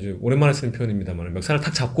진짜 이제 오랜만에 쓰는 표현입니다만 멱살을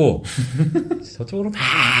탁 잡고 저쪽으로 막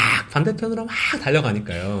반대편으로 막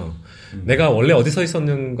달려가니까요. 내가 원래 어디 서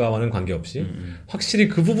있었는가와는 관계없이 확실히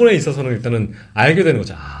그 부분에 있어서는 일단은 알게 되는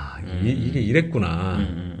거죠. 이게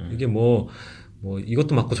이랬구나. 이게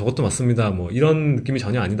이것도 맞고 저것도 맞습니다. 이런 느낌이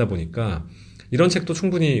전혀 아니다 보니까 이런 책도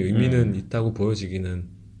충분히 의미는 있다고 보여지기는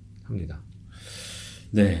합니다.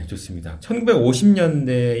 네, 좋습니다.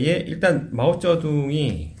 1950년대에 일단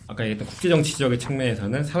마오쩌둥이 아까 얘기했던 국제정치적인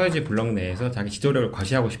측면에서는 사회주의 블록 내에서 자기 지도력을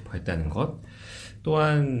과시하고 싶어 했다는 것.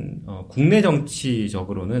 또한 국내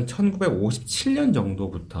정치적으로는 1957년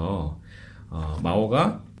정도부터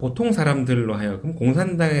마오가 보통 사람들로 하여금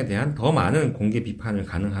공산당에 대한 더 많은 공개 비판을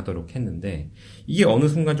가능하도록 했는데 이게 어느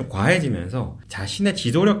순간 좀 과해지면서 자신의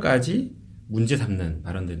지도력까지 문제 삼는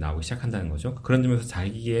발언들이 나오기 시작한다는 거죠. 그런 점에서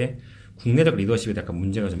자기의 국내적 리더십에 약간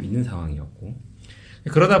문제가 좀 있는 상황이었고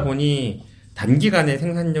그러다 보니 단기간에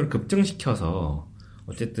생산력을 급증시켜서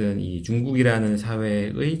어쨌든 이 중국이라는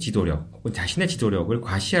사회의 지도력 혹은 자신의 지도력을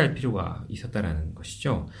과시할 필요가 있었다라는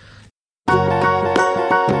것이죠.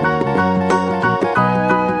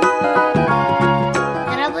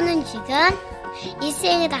 여러분은 지금 이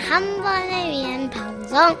생에다 한 번을 위한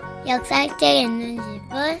방송 역사책 있는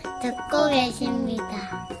집을 듣고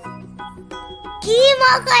계십니다. 귀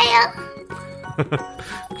먹어요.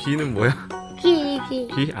 귀는 뭐야? 귀.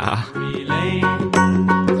 귀? 아. Yes,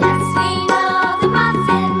 we know the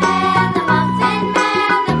Muffin Man, the Muffin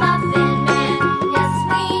Man, the Muffin Man. Yes,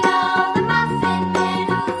 we know the Muffin Man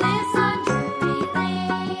who lives on Drury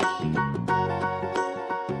Lane.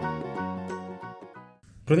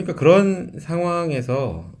 그러니까 그런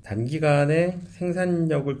상황에서 단기간에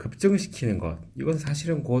생산력을 급증시키는 것 이것은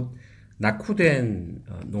사실은 곧 낙후된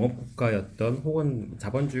농업국가였던 혹은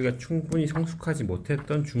자본주의가 충분히 성숙하지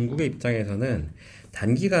못했던 중국의 입장에서는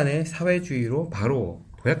단기간에 사회주의로 바로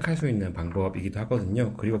도약할 수 있는 방법이기도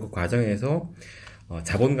하거든요. 그리고 그 과정에서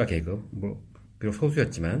자본가 계급, 비록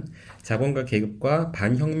소수였지만 자본가 계급과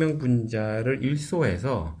반혁명 분자를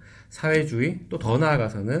일소해서 사회주의 또 더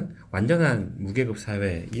나아가서는 완전한 무계급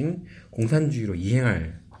사회인 공산주의로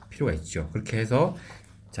이행할 필요가 있죠. 그렇게 해서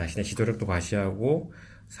자신의 지도력도 과시하고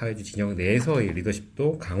사회주의 진영 내에서의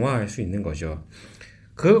리더십도 강화할 수 있는 거죠.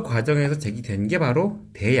 그 과정에서 제기된 게 바로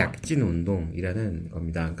대약진 운동이라는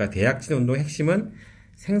겁니다. 그러니까 대약진 운동의 핵심은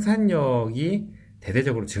생산력이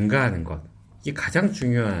대대적으로 증가하는 것. 이게 가장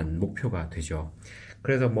중요한 목표가 되죠.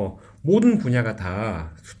 그래서 모든 분야가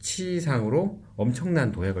다 수치상으로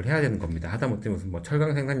엄청난 도약을 해야 되는 겁니다. 하다못해 무슨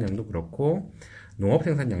철강 생산량도 그렇고 농업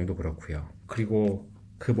생산량도 그렇고요. 그리고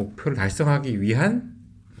그 목표를 달성하기 위한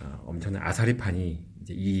엄청난 아사리판이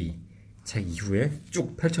이제 이 책 이후에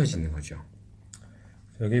쭉 펼쳐지는 거죠.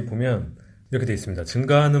 여기 보면 이렇게 되어 있습니다.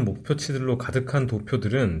 증가하는 목표치들로 가득한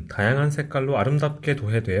도표들은 다양한 색깔로 아름답게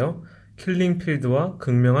도해되어 킬링필드와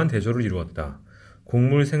극명한 대조를 이루었다.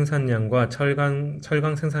 곡물 생산량과 철강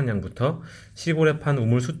생산량부터 시골에 판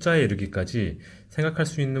우물 숫자에 이르기까지 생각할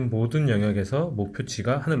수 있는 모든 영역에서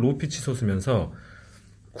목표치가 하늘 높이 치솟으면서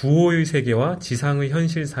구호의 세계와 지상의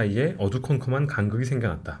현실 사이에 어두컴컴한 간극이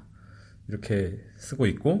생겨났다. 이렇게 쓰고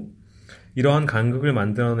있고 이러한 간극을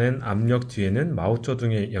만들어낸 압력 뒤에는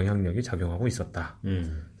마오쩌둥의 영향력이 작용하고 있었다.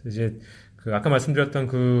 이제 아까 말씀드렸던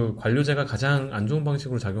그 관료제가 가장 안 좋은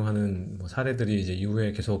방식으로 작용하는 사례들이 이제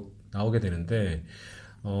이후에 계속 나오게 되는데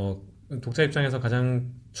독자 입장에서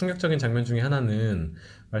가장 충격적인 장면 중에 하나는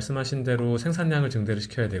말씀하신 대로 생산량을 증대를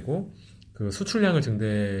시켜야 되고 그 수출량을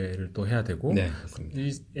증대를 또 해야 되고 네,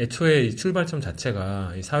 애초에 이 출발점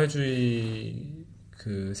자체가 이 사회주의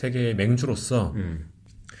그 세계의 맹주로서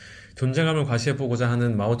존재감을 과시해보고자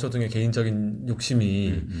하는 마오쩌둥의 개인적인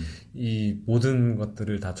욕심이 이 모든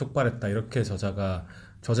것들을 다 촉발했다. 이렇게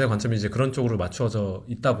저자의 관점이 이제 그런 쪽으로 맞추어져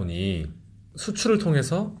있다 보니 수출을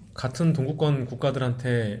통해서 같은 동구권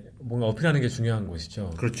국가들한테 뭔가 어필하는 게 중요한 것이죠.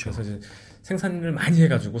 그렇죠. 그래서 이제 생산을 많이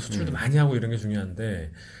해가지고 수출도 많이 하고 이런 게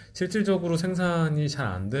중요한데 실질적으로 생산이 잘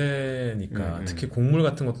안 되니까 특히 곡물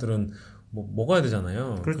같은 것들은 먹어야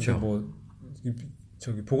되잖아요. 그렇죠.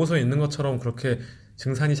 저기 보고서에 있는 것처럼 그렇게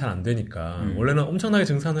증산이 잘 안 되니까 원래는 엄청나게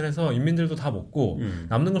증산을 해서 인민들도 다 먹고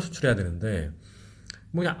남는 걸 수출해야 되는데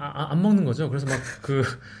그냥 안 먹는 거죠. 그래서 막 그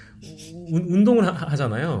운동을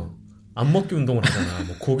하잖아요. 안 먹기 운동을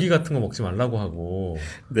하잖아. 고기 같은 거 먹지 말라고 하고.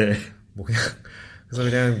 네. 그래서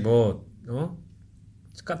그냥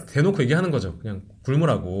대놓고 얘기하는 거죠. 그냥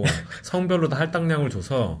굶으라고. 성별로 다 할당량을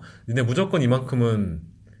줘서 니네 무조건 이만큼은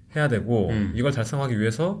해야 되고 이걸 달성하기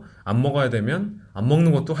위해서 안 먹어야 되면 안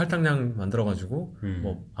먹는 것도 할당량 만들어가지고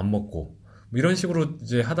안 먹고 이런 식으로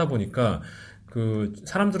이제 하다 보니까 그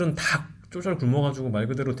사람들은 다 쫄쫄 굶어가지고 말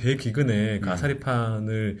그대로 대기근에 그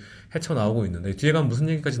아사리판을 헤쳐나오고 있는데 뒤에 가면 무슨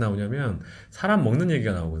얘기까지 나오냐면 사람 먹는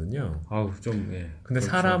얘기가 나오거든요. 예. 근데 그렇죠.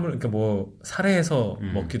 사람을 살해해서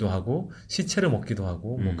먹기도 하고 시체를 먹기도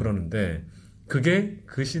하고 그러는데 그게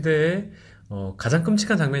그 시대에 가장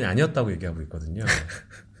끔찍한 장면이 아니었다고 얘기하고 있거든요.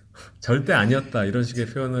 절대 아니었다 이런 식의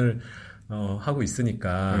표현을 하고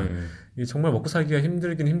있으니까 이게 정말 먹고 살기가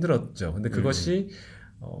힘들긴 힘들었죠. 근데 그것이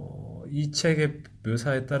이 책의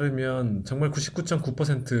묘사에 따르면 정말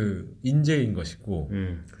 99.9% 인재인 것이고,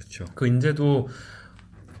 그렇죠. 그 인재도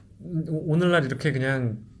오늘날 이렇게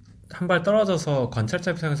그냥 한 발 떨어져서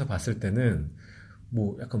관찰자 입장에서 봤을 때는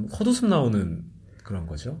뭐 약간 헛웃음 나오는 그런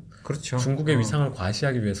거죠. 그렇죠. 중국의 위상을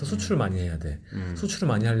과시하기 위해서 수출을 많이 해야 돼. 수출을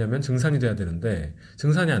많이 하려면 증산이 돼야 되는데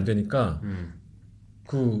증산이 안 되니까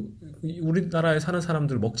우리나라에 사는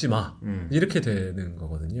사람들 먹지 마. 이렇게 되는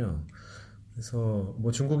거거든요. 그래서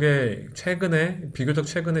뭐 중국의 비교적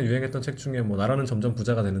최근에 유행했던 책 중에 뭐 나라는 점점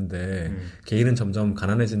부자가 되는데 개인은 점점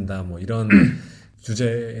가난해진다 뭐 이런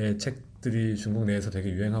주제의 책들이 중국 내에서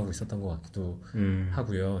되게 유행하고 있었던 것 같기도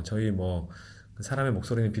하고요. 저희 뭐 사람의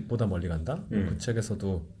목소리는 빛보다 멀리 간다? 그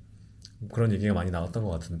책에서도 그런 얘기가 많이 나왔던 것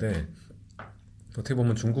같은데 어떻게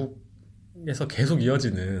보면 중국에서 계속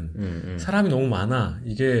이어지는 사람이 너무 많아.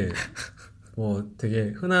 이게 뭐 되게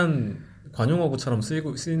흔한 관용어구처럼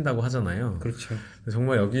쓰인다고 하잖아요. 그렇죠.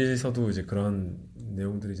 정말 여기서도 이제 그런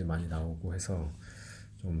내용들이 이제 많이 나오고 해서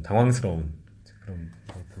좀 당황스러운 그런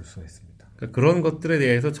걸 볼 수가 있습니다. 그러니까 그런 것들에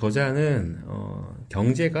대해서 저자는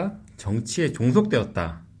경제가 정치에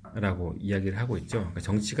종속되었다라고 이야기를 하고 있죠. 그러니까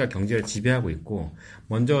정치가 경제를 지배하고 있고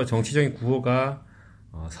먼저 정치적인 구호가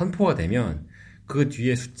선포가 되면 그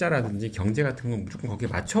뒤에 숫자라든지 경제 같은 건 무조건 거기에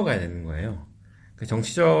맞춰가야 되는 거예요. 그러니까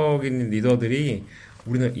정치적인 리더들이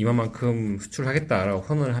우리는 이만큼 수출하겠다라고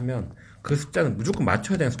선언을 하면 그 숫자는 무조건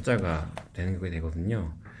맞춰야 되는 숫자가 되는 게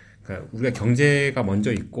되거든요. 그러니까 우리가 경제가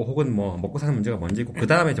먼저 있고 혹은 뭐 먹고 사는 문제가 먼저 있고 그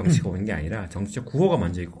다음에 정치가 오는 게 아니라 정치적 구호가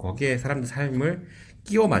먼저 있고 거기에 사람들 삶을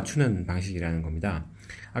끼워 맞추는 방식이라는 겁니다.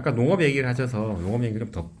 아까 농업 얘기를 하셔서 농업 얘기를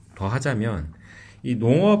더 하자면 이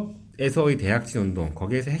농업에서의 대약진 운동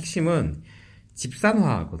거기에서 핵심은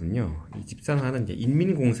집산화거든요. 이 집산화는 이제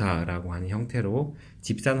인민공사라고 하는 형태로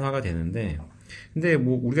집산화가 되는데 근데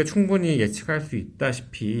뭐 우리가 충분히 예측할 수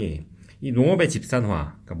있다시피 이 농업의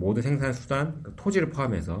집산화, 그러니까 모든 생산 수단, 그러니까 토지를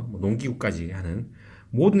포함해서 뭐 농기구까지 하는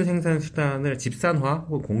모든 생산 수단을 집산화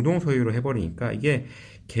혹은 공동 소유로 해버리니까 이게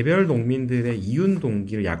개별 농민들의 이윤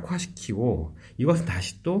동기를 약화시키고 이것은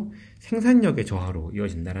다시 또 생산력의 저하로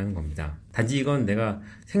이어진다는 겁니다. 단지 이건 내가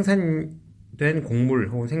생산된 곡물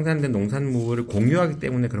혹은 생산된 농산물을 공유하기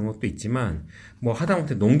때문에 그런 것도 있지만 뭐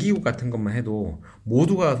하다못해 농기구 같은 것만 해도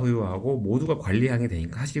모두가 소유하고 모두가 관리하게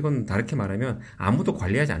되니까 사실 이건 다르게 말하면 아무도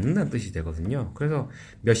관리하지 않는다는 뜻이 되거든요. 그래서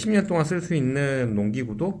몇십 년 동안 쓸 수 있는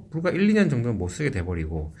농기구도 불과 1, 2년 정도는 못 쓰게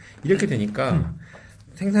돼버리고 이렇게 되니까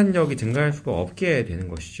생산력이 증가할 수가 없게 되는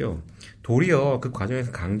것이죠. 도리어 그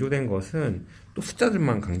과정에서 강조된 것은 또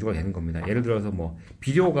숫자들만 강조가 되는 겁니다. 예를 들어서 뭐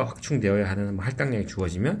비료가 확충되어야 하는 할당량이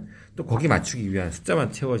주어지면 또 거기 맞추기 위한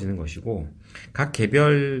숫자만 채워지는 것이고 각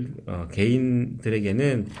개별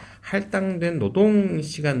개인들에게는 할당된 노동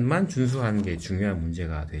시간만 준수하는 게 중요한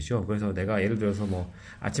문제가 되죠. 그래서 내가 예를 들어서 뭐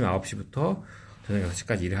아침 9시부터 저녁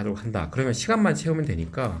 6시까지 일을 하도록 한다. 그러면 시간만 채우면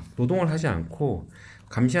되니까 노동을 하지 않고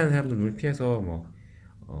감시하는 사람들 눈을 피해서 뭐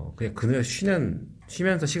그냥 그늘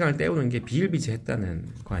쉬면서 시간을 때우는 게 비일비재했다는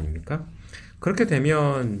거 아닙니까? 그렇게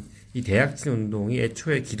되면 이 대약진 운동이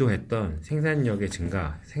애초에 기도했던 생산력의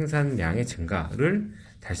증가, 생산량의 증가를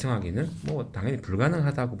달성하기는 뭐 당연히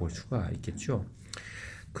불가능하다고 볼 수가 있겠죠.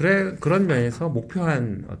 그런 면에서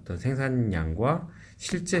목표한 어떤 생산량과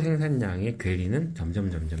실제 생산량의 괴리는 점점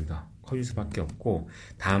더 커질 수밖에 없고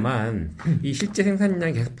다만 이 실제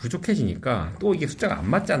생산량이 계속 부족해지니까 또 이게 숫자가 안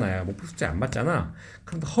맞잖아요. 목표 숫자 안 맞잖아.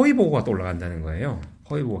 그럼 허위 보고가 또 올라간다는 거예요.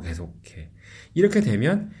 허위 보고가 계속해. 이렇게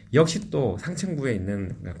되면 역시 또 상층부에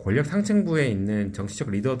있는 권력 상층부에 있는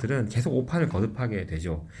정치적 리더들은 계속 오판을 거듭하게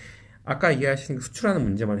되죠. 아까 얘기하신 수출하는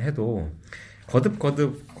문제만 해도 거듭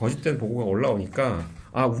거짓된 보고가 올라오니까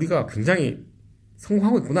아 우리가 굉장히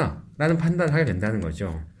성공하고 있구나 라는 판단을 하게 된다는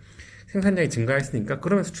거죠. 생산량이 증가했으니까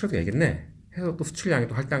그러면 수출도 되겠네 해서 또 수출량이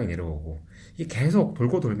또 할당이 내려오고 이게 계속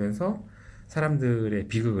돌고 돌면서 사람들의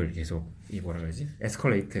비극을 계속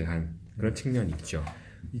에스컬레이트한 그런 측면이 있죠.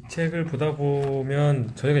 이 책을 보다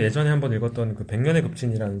보면 저희가 예전에 한번 읽었던 그 100년의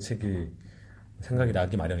급진이라는 책이 생각이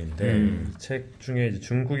나기 마련인데 이 책 중에 이제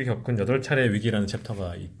중국이 겪은 8차례의 위기라는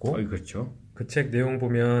챕터가 있고 그렇죠. 그 책 내용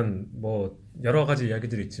보면 뭐 여러 가지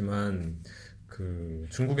이야기들이 있지만 그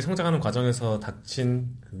중국이 성장하는 과정에서 닥친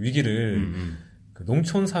그 위기를 그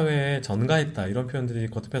농촌 사회에 전가했다 이런 표현들이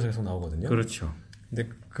겉흡해서 계속 나오거든요. 그렇죠. 근데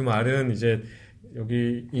그 말은 이제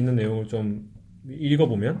여기 있는 내용을 좀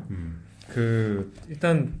읽어보면 그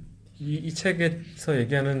일단 이 책에서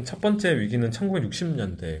얘기하는 첫 번째 위기는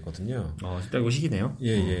 1960년대거든요. 진짜 이거 시기네요.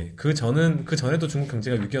 예. 그 전에도 중국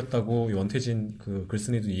경제가 위기였다고 원태진 그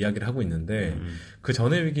글쓴이도 이야기를 하고 있는데 그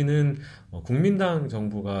전의 위기는 국민당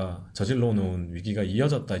정부가 저질러 놓은 위기가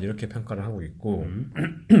이어졌다 이렇게 평가를 하고 있고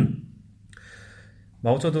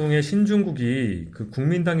마오쩌둥의 신중국이 그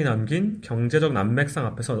국민당이 남긴 경제적 난맥상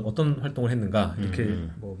앞에서 어떤 활동을 했는가 이렇게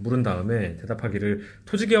뭐 물은 다음에 대답하기를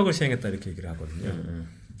토지개혁을 시행했다 이렇게 얘기를 하거든요.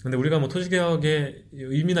 근데 우리가 뭐 토지개혁의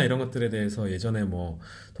의미나 이런 것들에 대해서 예전에 뭐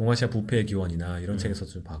동아시아 부패의 기원이나 이런 책에서도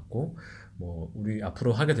좀 봤고, 뭐 우리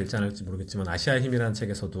앞으로 하게 될지 안 할지 모르겠지만 아시아의 힘이라는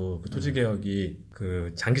책에서도 그 토지개혁이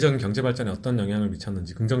그 장기적인 경제 발전에 어떤 영향을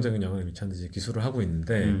미쳤는지, 긍정적인 영향을 미쳤는지 기술을 하고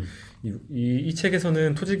있는데 이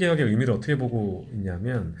책에서는 토지개혁의 의미를 어떻게 보고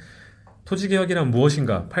있냐면, 토지개혁이란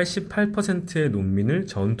무엇인가 88%의 농민을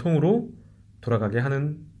전통으로 돌아가게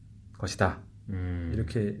하는 것이다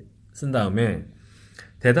이렇게 쓴 다음에,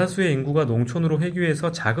 대다수의 인구가 농촌으로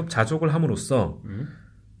회귀해서 자급자족을 함으로써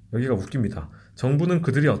여기가 웃깁니다. 정부는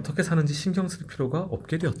그들이 어떻게 사는지 신경 쓸 필요가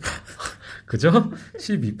없게 되었다. 그죠?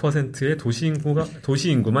 12%의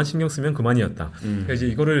도시 인구만 신경 쓰면 그만이었다. 그러니까 이제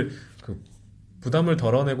이거를 그 부담을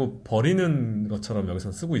덜어내고 버리는 것처럼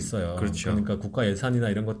여기서 쓰고 있어요. 그렇죠. 그러니까 국가 예산이나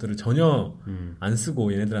이런 것들을 전혀 안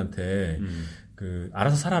쓰고 얘네들한테 그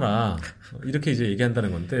알아서 살아라 이렇게 이제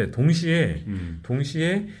얘기한다는 건데, 동시에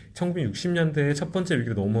 1960년대에 첫 번째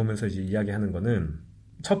위기를 넘어오면서 이제 이야기하는 거는,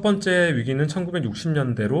 첫 번째 위기는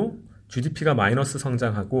 1960년대로 GDP가 마이너스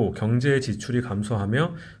성장하고 경제의 지출이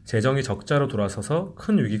감소하며 재정이 적자로 돌아서서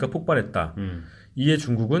큰 위기가 폭발했다. 이에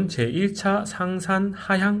중국은 제1차 상산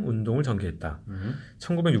하향 운동을 전개했다.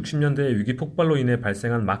 1960년대의 위기 폭발로 인해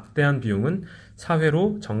발생한 막대한 비용은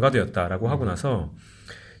사회로 전가되었다라고 하고 나서,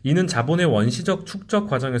 이는 자본의 원시적 축적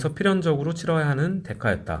과정에서 필연적으로 치러야 하는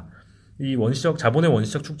대가였다. 이 자본의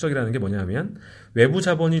원시적 축적이라는 게 뭐냐면, 외부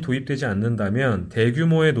자본이 도입되지 않는다면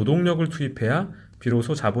대규모의 노동력을 투입해야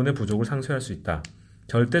비로소 자본의 부족을 상쇄할 수 있다.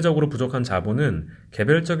 절대적으로 부족한 자본은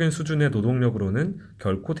개별적인 수준의 노동력으로는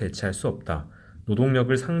결코 대체할 수 없다.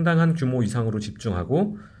 노동력을 상당한 규모 이상으로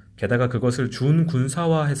집중하고, 게다가 그것을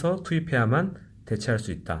준군사화해서 투입해야만 대체할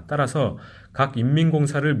수 있다. 따라서 각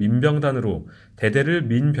인민공사를 민병단으로, 대대를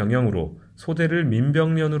민병영으로, 소대를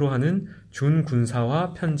민병련으로 하는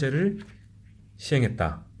준군사화 편제를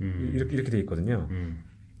시행했다. 이렇게 돼 있거든요.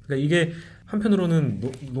 그러니까 이게 한편으로는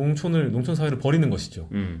농촌 사회를 버리는 것이죠.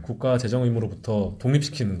 국가 재정 의무로부터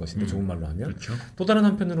독립시키는 것인데, 좋은 말로 하면. 그렇죠. 또 다른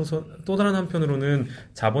한편으로는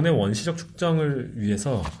자본의 원시적 축적을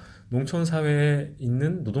위해서 농촌 사회에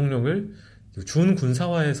있는 노동력을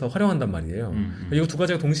준군사화해서 활용한단 말이에요. 이거 두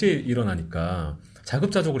가지가 동시에 일어나니까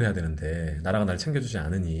자급자족을 해야 되는데 나라가 날 챙겨주지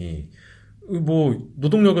않으니, 뭐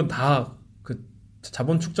노동력은 다 그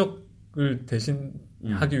자본 축적을 대신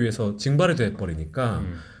하기 위해서 징발이 돼버리니까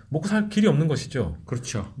먹고 살 길이 없는 것이죠.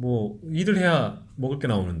 그렇죠. 뭐 일을 해야 먹을 게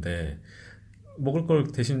나오는데 먹을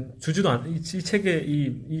걸 대신 주지도 이 책에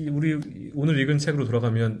우리 오늘 읽은 책으로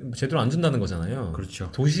돌아가면 제대로 안 준다는 거잖아요.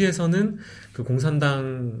 그렇죠. 도시에서는 그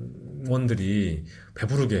공산당원들이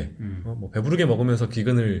배부르게 배부르게 먹으면서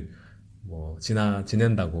기근을 뭐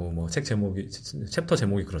지낸다고 뭐 챕터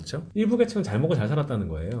제목이 그렇죠. 일부 계층은 잘 먹고 잘 살았다는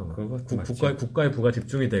거예요. 국가의 부가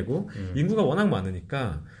집중이 되고 인구가 워낙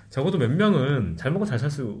많으니까 적어도 몇 명은 잘 먹고 잘 살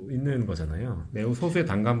수 있는 거잖아요. 매우 소수의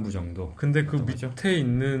단간부 정도. 근데 그 밑에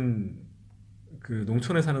있는 그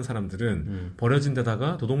농촌에 사는 사람들은 버려진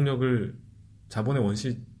데다가 노동력을 자본의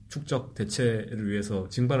원시 축적 대체를 위해서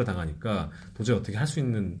징발을 당하니까 도저히 어떻게 할 수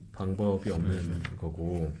있는 방법이 없는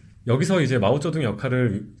거고, 여기서 이제 마오쩌둥의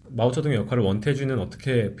역할을 원태쥐는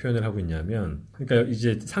어떻게 표현을 하고 있냐면, 그러니까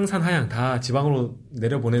이제 상산 하향 다 지방으로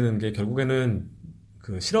내려보내는 게 결국에는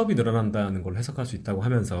그 실업이 늘어난다는 걸 해석할 수 있다고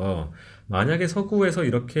하면서, 만약에 서구에서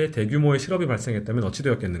이렇게 대규모의 실업이 발생했다면 어찌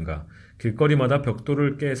되었겠는가. 길거리마다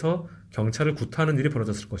벽돌을 깨서 경찰을 구타하는 일이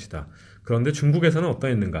벌어졌을 것이다. 그런데 중국에서는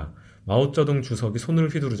어떠했는가. 마오쩌둥 주석이 손을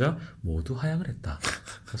휘두르자 모두 하향을 했다.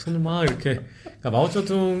 손을 막 이렇게, 그러니까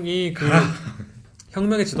마오쩌둥이 그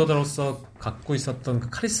혁명의 지도자로서 갖고 있었던 그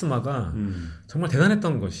카리스마가 정말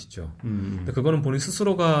대단했던 것이죠. 근데 그거는 본인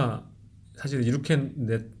스스로가 사실 이렇게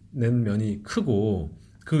낸 면이 크고,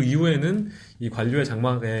 그 이후에는 이 관료의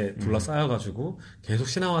장막에 둘러싸여가지고 계속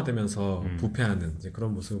신화화되면서 부패하는 이제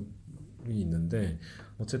그런 모습이 있는데,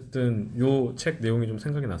 어쨌든 요 책 내용이 좀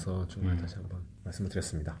생각이 나서 정말 다시 한번 말씀을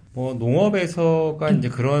드렸습니다. 뭐 농업에서가 이제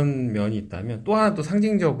그런 면이 있다면, 또 하나 또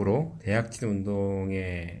상징적으로 대약진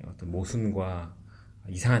운동의 어떤 모순과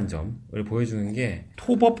이상한 점을 보여주는 게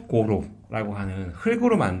토법고로라고 하는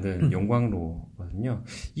흙으로 만든 용광로거든요.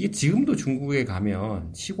 이게 지금도 중국에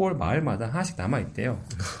가면 시골 마을마다 하나씩 남아있대요.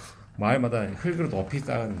 마을마다 흙으로 높이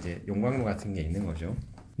쌓은 이제 용광로 같은 게 있는 거죠.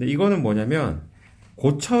 근데 이거는 뭐냐면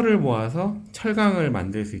고철을 모아서 철강을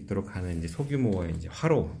만들 수 있도록 하는 이제 소규모의 이제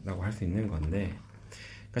화로라고 할 수 있는 건데,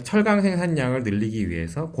 그러니까 철강 생산량을 늘리기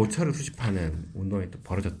위해서 고철을 수집하는 운동이 또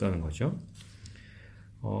벌어졌다는 거죠.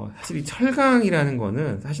 사실 이 철강이라는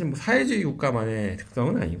거는 사실 뭐 사회주의 국가만의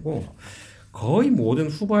특성은 아니고, 거의 모든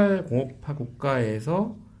후발 공업화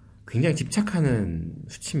국가에서 굉장히 집착하는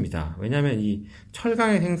수치입니다. 왜냐하면 이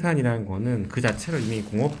철강의 생산이라는 거는 그 자체로 이미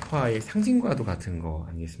공업화의 상징과도 같은 거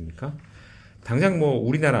아니겠습니까? 당장 뭐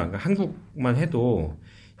우리나라, 그러니까 한국만 해도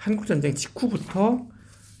한국전쟁 직후부터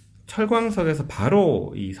철광석에서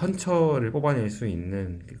바로 이 선처를 뽑아낼 수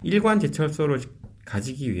있는 일관 제철소를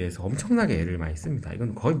가지기 위해서 엄청나게 애를 많이 씁니다.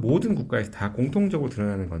 이건 거의 모든 국가에서 다 공통적으로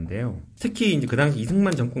드러나는 건데요. 특히 이제 그 당시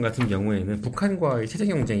이승만 정권 같은 경우에는 북한과의 체제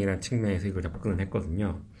경쟁이라는 측면에서 이걸 접근을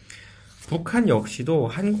했거든요. 북한 역시도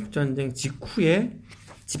한국전쟁 직후에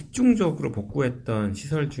집중적으로 복구했던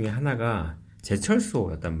시설 중에 하나가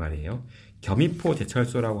제철소였단 말이에요. 겸이포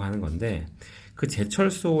제철소라고 하는 건데 그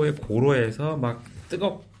제철소의 고로에서 막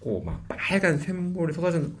뜨겁고 막 빨간 쇳물이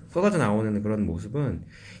쏟아져 나오는 그런 모습은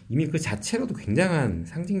이미 그 자체로도 굉장한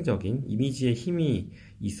상징적인 이미지의 힘이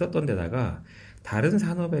있었던 데다가 다른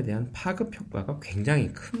산업에 대한 파급 효과가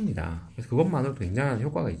굉장히 큽니다. 그래서 그것만으로도 굉장한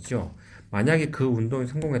효과가 있죠. 만약에 그 운동이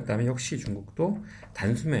성공했다면 역시 중국도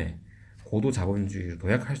단숨에 고도 자본주의로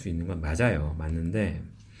도약할 수 있는 건 맞아요. 맞는데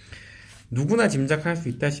누구나 짐작할 수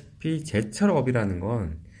있다시피 제철업이라는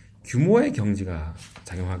건 규모의 경지가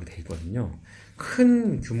작용하게 돼 있거든요.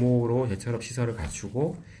 큰 규모로 제철업 시설을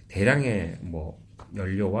갖추고 대량의 뭐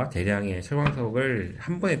연료와 대량의 철광석을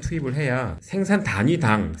한 번에 투입을 해야 생산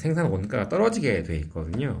단위당 생산 원가가 떨어지게 돼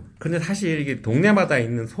있거든요. 그런데 사실 이게 동네마다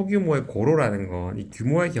있는 소규모의 고로라는 건 이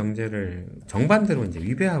규모의 경제를 정반대로 이제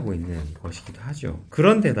위배하고 있는 것이기도 하죠.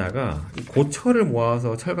 그런데다가 이 고철을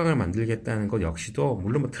모아서 철강을 만들겠다는 것 역시도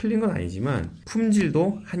물론 뭐 틀린 건 아니지만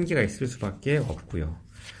품질도 한계가 있을 수밖에 없고요.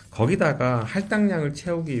 거기다가 할당량을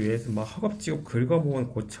채우기 위해서 막 허겁지겁 긁어모은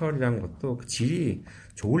고철이라는 것도 그 질이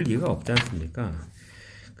좋을 리가 없지 않습니까?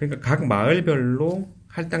 그러니까 각 마을별로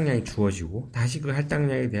할당량이 주어지고 다시 그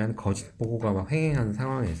할당량에 대한 거짓 보고가 막 횡행하는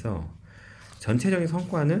상황에서 전체적인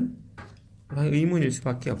성과는 의문일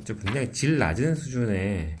수밖에 없죠. 굉장히 질 낮은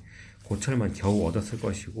수준의 고철만 겨우 얻었을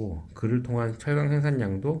것이고 그를 통한 철강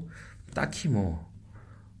생산량도 딱히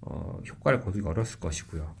효과를 거두기 어려웠을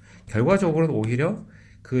것이고요. 결과적으로는 오히려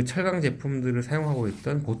그 철강 제품들을 사용하고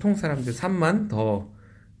있던 보통 사람들 삶만 더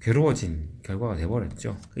괴로워진 결과가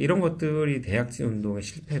돼버렸죠. 이런 것들이 대약진 운동의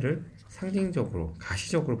실패를 상징적으로,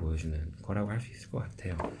 가시적으로 보여주는 거라고 할 수 있을 것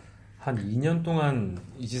같아요. 한 2년 동안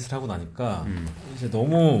이 짓을 하고 나니까 이제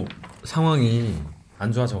너무 상황이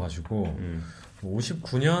안 좋아져가지고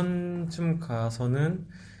 59년쯤 가서는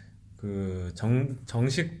그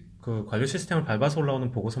정식 그 관료 시스템을 밟아서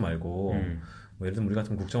올라오는 보고서 말고 뭐 예를 들면 우리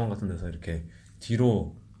같은 국정원 같은 데서 이렇게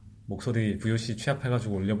뒤로 목소리 VOC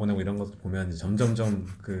취합해가지고 올려보내고 이런 것도 보면 이제 점점점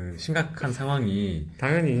그 심각한 상황이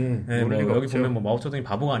당연히 네, 뭐 여기 없죠. 보면 뭐 마오쩌둥이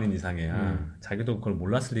바보가 아닌 이상이야 자기도 그걸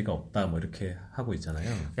몰랐을 리가 없다 뭐 이렇게 하고 있잖아요.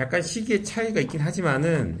 약간 시기의 차이가 있긴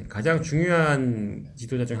하지만은 가장 중요한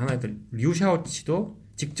지도자 중 하나였던 류샤오치도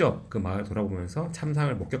직접 그 마을 돌아보면서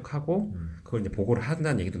참상을 목격하고 그걸 이제 보고를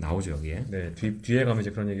한다는 얘기도 나오죠 여기에. 네, 뒤에 가면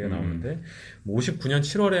이제 그런 얘기가 나오는데 뭐 59년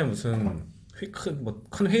 7월에 무슨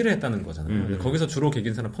큰 회의를 했다는 거잖아요. 거기서 주로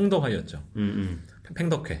개긴사는 펑더화였죠.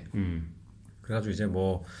 팽덕회. 그래가지고 이제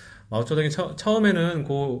뭐 마오쩌둥이 처음에는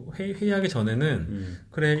그 회의하기 전에는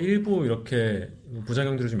그래 일부 이렇게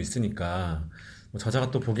부작용들이 좀 있으니까 뭐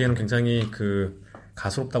저자가 또 보기에는 굉장히 그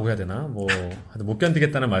가소롭다고 해야 되나 뭐 못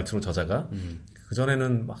견디겠다는 말투로 저자가 그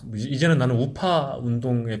전에는 막 이제는 나는 우파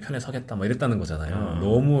운동의 편에 서겠다 막 이랬다는 거잖아요.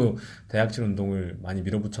 너무 대약질 운동을 많이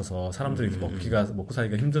밀어붙여서 사람들이 먹고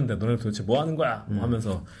살기가 힘든데 너네 도대체 뭐 하는 거야? 뭐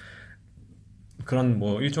하면서 그런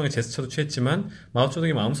뭐 일종의 제스처도 취했지만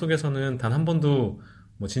마오쩌둥이 마음속에서는 단 한 번도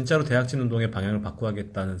뭐 진짜로 대약진 운동의 방향을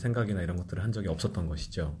바꾸겠다는 생각이나 이런 것들을 한 적이 없었던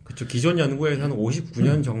것이죠. 그렇죠. 기존 연구에서는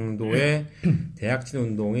 59년 정도의 대약진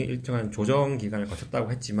운동이 일정한 조정 기간을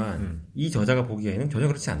거쳤다고 했지만 이 저자가 보기에는 전혀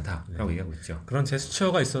그렇지 않다라고 얘기하고 있죠. 그런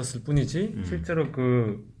제스처가 있었을 뿐이지 실제로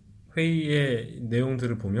그 회의의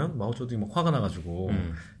내용들을 보면 마오쩌둥이 막 화가 나가지고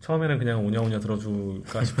처음에는 그냥 오냐오냐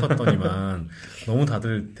들어줄까 싶었더니만 너무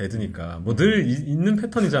다들 대드니까 뭐 늘 있는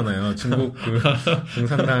패턴이잖아요. 중국 그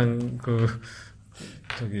공산당 그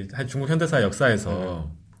중국 현대사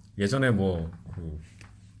역사에서 예전에 뭐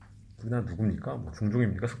우리나라 누굽니까? 뭐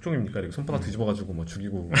중종입니까? 숙종입니까? 이렇게 손바닥 뒤집어가지고 뭐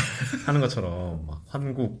죽이고 하는 것처럼 막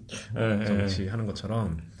환국 정치 하는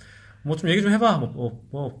것처럼 뭐 좀 얘기 좀 해봐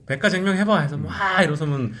뭐 백가쟁명 해봐 해서 막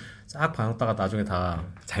이러서는 쫙 봐놨다가 나중에 다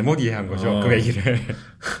잘못 이해한 거죠. 그 얘기를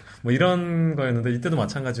뭐 이런 거였는데 이때도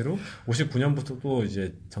마찬가지로 59년부터 또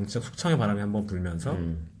이제 정치적 숙청의 바람이 한번 불면서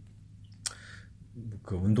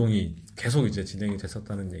그 운동이 계속 이제 진행이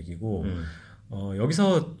됐었다는 얘기고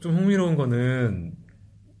여기서 좀 흥미로운 거는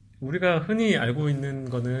우리가 흔히 알고 있는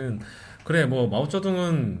거는 그래 뭐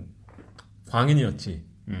마오쩌둥은 광인이었지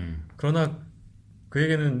그러나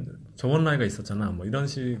그에게는 저번 나이가 있었잖아. 뭐 이런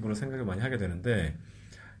식으로 생각을 많이 하게 되는데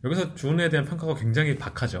여기서 주은혜에 대한 평가가 굉장히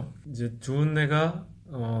박하죠. 이제 주은혜가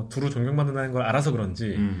두루 존경받는다는 걸 알아서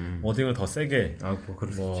그런지 워딩을 더 세게 뭐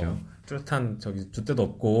그럴 수 있죠. 뚜렷한 줏대도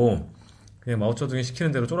없고 그냥 마오쩌둥이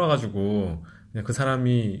시키는 대로 쫄아가지고 그냥 그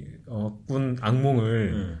사람이 꾼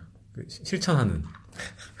악몽을 실천하는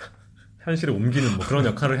현실에 옮기는 뭐 그런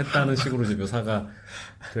역할을 했다는 식으로 이제 묘사가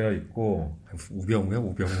되어 있고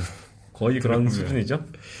우병우 거의 그런 수준이죠.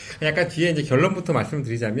 약간 뒤에 이제 결론부터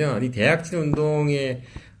말씀드리자면 이 대약진 운동의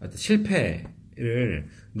실패를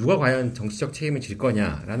누가 과연 정치적 책임을 질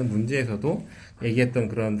거냐라는 문제에서도 얘기했던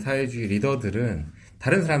그런 사회주의 리더들은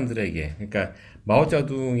다른 사람들에게, 그러니까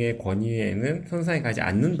마오쩌둥의 권위에는 손상이 가지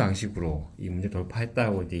않는 방식으로 이 문제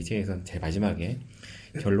돌파했다고 이제 이 책에서는 제일 마지막에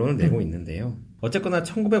결론을 내고 있는데요. 어쨌거나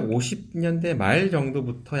 1950년대 말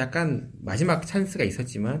정도부터 약간 마지막 찬스가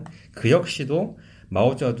있었지만 그 역시도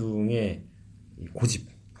마오쩌둥의 고집,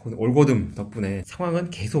 올고듬 덕분에 상황은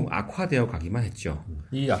계속 악화되어 가기만 했죠.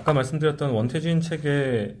 이 아까 말씀드렸던 원태진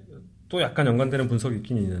책에 또 약간 연관되는 분석이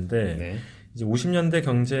있긴 있는데 네. 이제 50년대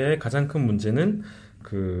경제의 가장 큰 문제는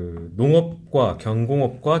그 농업과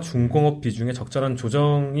경공업과 중공업 비중의 적절한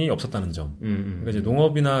조정이 없었다는 점. 그러니까 이제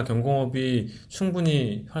농업이나 경공업이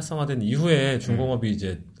충분히 활성화된 이후에 중공업이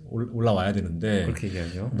이제 올라와야 되는데 그렇게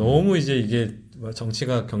얘기하죠. 너무 이제 이게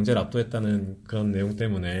정치가 경제를 압도했다는 그런 내용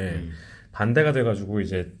때문에 반대가 돼가지고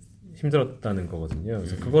이제 힘들었다는 거거든요.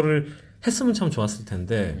 그래서 그거를 했으면 참 좋았을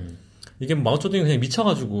텐데 이게 마오쩌둥이 그냥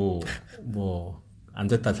미쳐가지고 뭐 안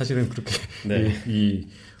됐다. 사실은 그렇게 네.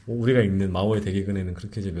 우리가 읽는 마오의 대기근에는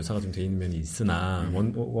그렇게 이제 묘사가 좀 돼 있는 면이 있으나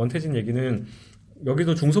원태진 얘기는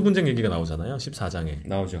여기도 중소분쟁 얘기가 나오잖아요. 14장에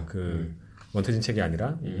나오죠. 그 원태진 책이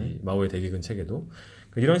아니라 이 마오의 대기근 책에도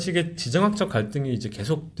이런 식의 지정학적 갈등이 이제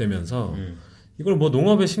계속되면서 이걸 뭐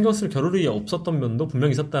농업에 신경 쓸 겨를이 없었던 면도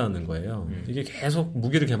분명히 있었다는 거예요. 이게 계속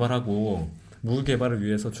무기를 개발하고 무기 개발을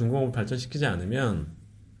위해서 중공업을 발전시키지 않으면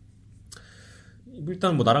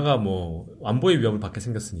일단 뭐 나라가 뭐 안보의 위협을 받게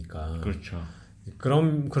생겼으니까. 그렇죠.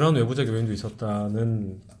 그런 외부적 요인도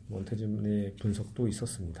있었다는 원태진의 분석도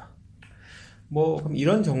있었습니다. 뭐 그럼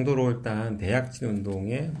이런 정도로 일단 대약진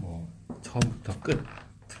운동의 뭐 처음부터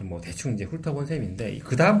끝을 뭐 대충 이제 훑어본 셈인데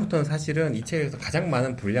그 다음부터는 사실은 이 책에서 가장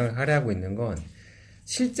많은 분량을 할애하고 있는 건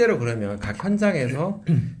실제로 그러면 각 현장에서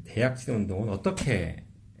대약진 운동은 어떻게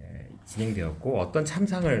진행되었고 어떤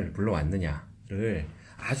참상을 불러왔느냐를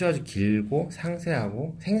아주 길고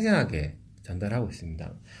상세하고 생생하게 전달하고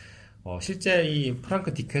있습니다. 실제 이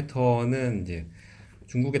프랑크 디케터는 이제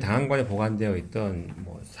중국의 당한관에 보관되어 있던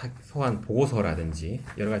뭐 소환 보고서라든지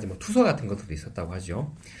여러 가지 뭐 투서 같은 것들도 있었다고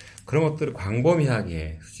하죠. 그런 것들을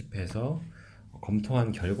광범위하게 수집해서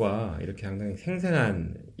검토한 결과 이렇게 상당히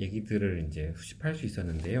생생한 얘기들을 이제 수집할 수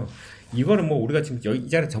있었는데요. 이거는 뭐 우리가 지금 이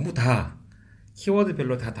자리에 전부 다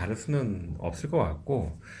키워드별로 다 다룰 수는 없을 것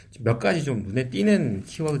같고 몇 가지 좀 눈에 띄는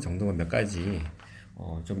키워드 정도만 몇 가지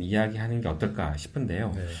좀 이야기하는 게 어떨까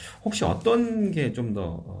싶은데요. 네. 혹시 어떤 게 좀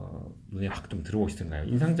더 눈에 확 좀 들어오시던가요?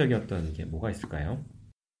 인상적이었던 게 뭐가 있을까요?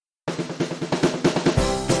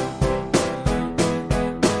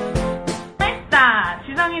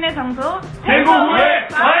 지성인의 장소 대구구에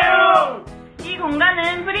가요! 이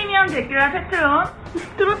공간은 프리미엄 데킬라 페트론,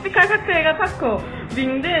 트로피칼 칵테일과 타코,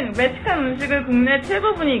 윙 등 멕시칸 음식을 국내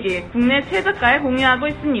최고 분위기, 국내 최저가에 공유하고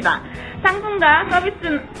있습니다. 상품과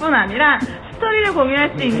서비스뿐 아니라 스토리를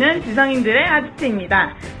공유할 수 있는 지성인들의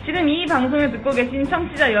아지트입니다. 지금 이 방송을 듣고 계신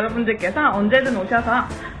청취자 여러분들께서 언제든 오셔서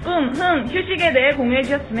휴식에 대해 공유해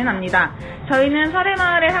주셨으면 합니다. 저희는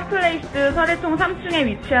설해마을의 핫플레이스 설해통 3층에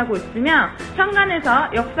위치하고 있으며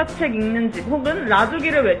현관에서 역사책 읽는 집 혹은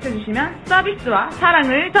라두기를 외쳐주시면 서비스와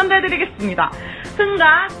사랑을 전달드리겠습니다.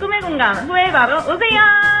 흥과 꿈의 공간 후에 바로 오세요!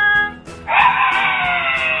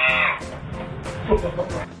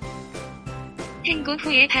 행고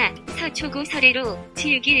후에 서초구 설해로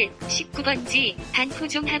지읒길 19번지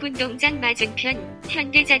반포종합운동장 맞은편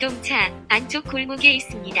현대자동차 안쪽 골목에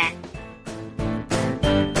있습니다.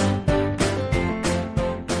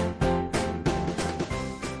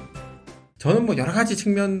 저는 뭐 여러 가지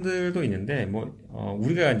측면들도 있는데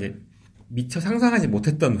우리가 이제 미처 상상하지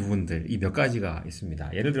못했던 부분들 이 몇 가지가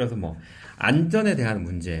있습니다. 예를 들어서 뭐 안전에 대한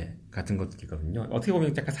문제 같은 것들이거든요. 어떻게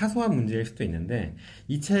보면 약간 사소한 문제일 수도 있는데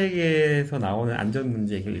이 책에서 나오는 안전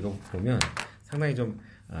문제 얘기를 읽어보면 상당히 좀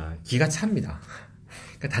기가 찹니다.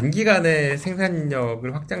 그러니까 단기간에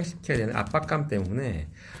생산력을 확장시켜야 되는 압박감 때문에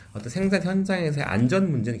어떤 생산 현장에서의 안전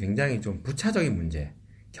문제는 굉장히 좀 부차적인 문제,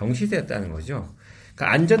 경시되었다는 거죠.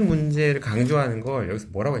 그러니까 안전 문제를 강조하는 걸 여기서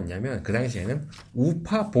뭐라고 했냐면 그 당시에는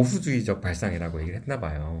우파 보수주의적 발상이라고 얘기를 했나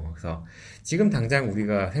봐요. 그래서 지금 당장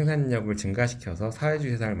우리가 생산력을 증가시켜서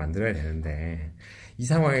사회주의 세상을 만들어야 되는데 이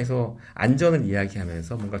상황에서 안전을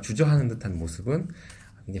이야기하면서 뭔가 주저하는 듯한 모습은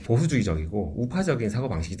이제 보수주의적이고 우파적인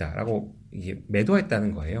사고방식이다라고 이게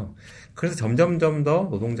매도했다는 거예요. 그래서 점점점 더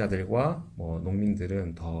노동자들과 뭐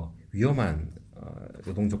농민들은 더 위험한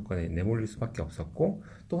노동 조건에 내몰릴 수밖에 없었고,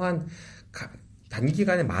 또한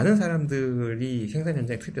단기간에 많은 사람들이 생산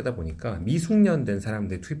현장에 투입되다 보니까 미숙련된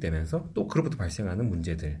사람들이 투입되면서 또 그로부터 발생하는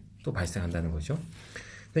문제들 또 발생한다는 거죠.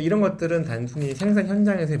 이런 것들은 단순히 생산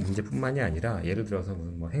현장에서의 문제뿐만이 아니라, 예를 들어서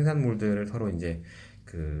무슨 뭐 생산물들을 서로 이제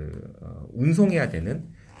운송해야 되는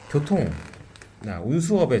교통나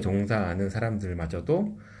운수업에 종사하는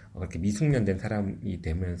사람들마저도 그렇게 미숙련된 사람이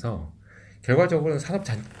되면서 결과적으로는 산업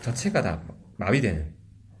자체가 다 마비되는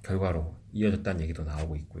결과로 이어졌다는 얘기도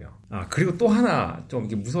나오고 있고요. 그리고 또 하나 좀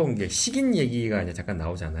이게 무서운 게 식인 얘기가 이제 잠깐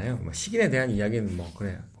나오잖아요. 뭐 식인에 대한 이야기는 뭐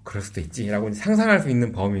그래 그럴 수도 있지라고 상상할 수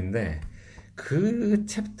있는 범위인데, 그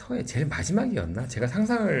챕터의 제일 마지막이었나? 제가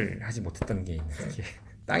상상을 하지 못했던 게 있는 게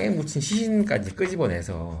땅에 묻힌 시신까지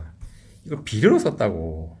끄집어내서 이걸 비료로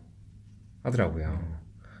썼다고 하더라고요.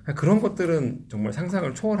 그런 것들은 정말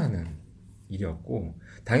상상을 초월하는 일이었고,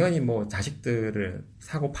 당연히 뭐 자식들을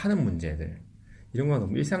사고 파는 문제들 이런 건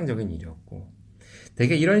너무 일상적인 일이었고,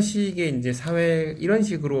 되게 이런 식의 이제 이런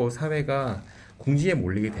식으로 사회가 궁지에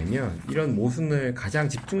몰리게 되면 이런 모순을 가장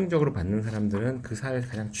집중적으로 받는 사람들은 그 사회에서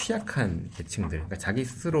가장 취약한 계층들, 그러니까 자기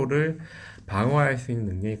스스로를 방어할 수 있는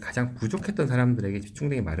능력이 가장 부족했던 사람들에게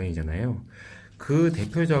집중되기 마련이잖아요. 그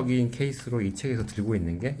대표적인 케이스로 이 책에서 들고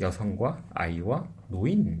있는 게 여성과 아이와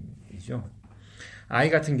노인이죠. 아이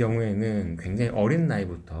같은 경우에는 굉장히 어린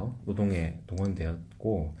나이부터 노동에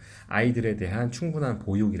동원되었고, 아이들에 대한 충분한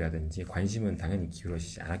보육이라든지 관심은 당연히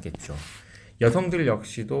기울어지지 않았겠죠. 여성들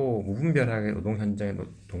역시도 무분별하게 노동 현장에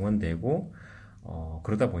동원되고,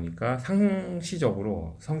 그러다 보니까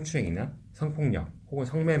상시적으로 성추행이나 성폭력 혹은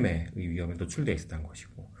성매매의 위험에 노출되어 있었던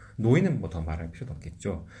것이고, 노인은 뭐 더 말할 필요도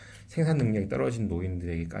없겠죠. 생산 능력이 떨어진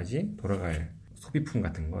노인들에게까지 돌아갈 소비품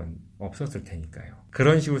같은 건 없었을 테니까요.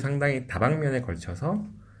 그런 식으로 상당히 다방면에 걸쳐서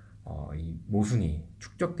이 모순이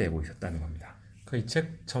축적되고 있었다는 겁니다. 이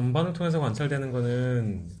책 전반을 통해서 관찰되는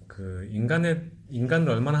거는 그 인간을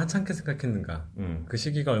얼마나 하찮게 생각했는가, 그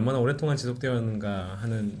시기가 얼마나 오랫동안 지속되었는가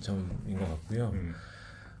하는 점인 것 같고요.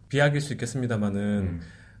 비약일 수 있겠습니다만은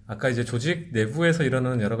아까 이제 조직 내부에서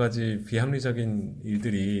일어나는 여러 가지 비합리적인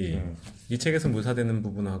일들이 이 책에서 묘사되는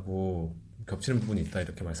부분하고 겹치는 부분이 있다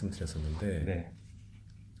이렇게 말씀드렸었는데, 네.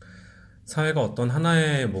 사회가 어떤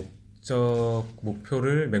하나의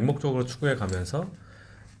목표를 맹목적으로 추구해 가면서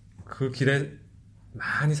그 길에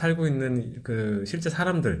많이 살고 있는 그 실제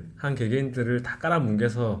사람들, 한 개개인들을 다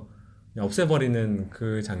깔아뭉개서 없애버리는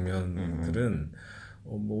그 장면들은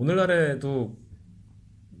뭐 오늘날에도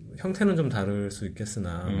형태는 좀 다를 수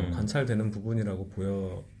있겠으나 관찰되는 부분이라고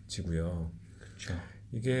보여지고요. 그렇죠.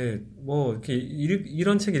 이게 뭐 이렇게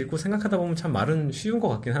이런 책 읽고 생각하다 보면 참 말은 쉬운 것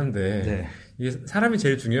같긴 한데, 네. 이게 사람이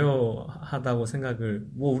제일 중요하다고 생각을,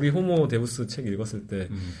 뭐 우리 호모 데우스 책 읽었을 때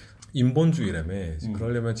인본주의라며,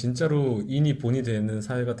 그러려면 진짜로 인이 본이 되는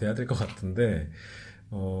사회가 돼야 될 것 같은데,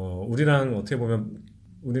 우리랑 어떻게 보면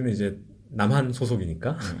우리는 이제 남한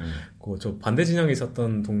소속이니까 저 반대 진영에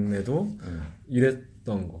있었던 동네도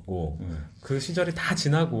이랬던 거고, 그 시절이 다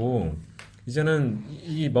지나고 이제는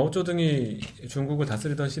이 마오쩌둥이 중국을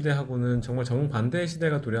다스리던 시대하고는 정말 정반대의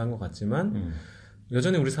시대가 도래한 것 같지만,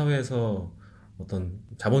 여전히 우리 사회에서 어떤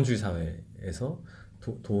자본주의 사회에서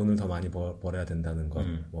돈을 더 많이 벌어야 된다는 것,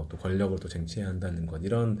 뭐 또 권력을 또 쟁취해야 한다는 것,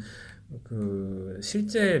 이런 그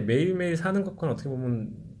실제 매일매일 사는 것과는 어떻게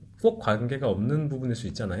보면 꼭 관계가 없는 부분일 수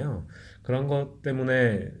있잖아요. 그런 것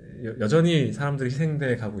때문에 여전히 사람들이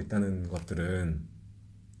희생돼 가고 있다는 것들은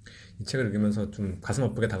이 책을 읽으면서 좀 가슴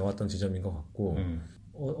아프게 다가왔던 지점인 것 같고,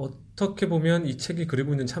 어떻게 보면 이 책이 그리고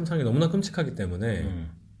있는 참상이 너무나 끔찍하기 때문에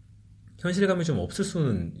현실감이 좀 없을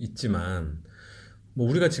수는 있지만, 뭐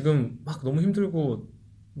우리가 지금 막 너무 힘들고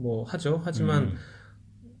뭐 하죠. 하지만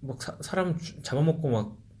막 사람 잡아먹고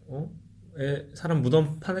막 사람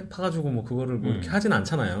무덤 파가지고 뭐 그거를 뭐 이렇게 하진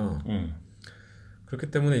않잖아요. 그렇기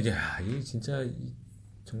때문에 이게 진짜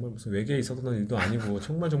정말 무슨 외계에 있었던 일도 아니고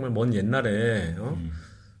정말 먼 옛날에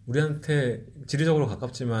우리한테 지리적으로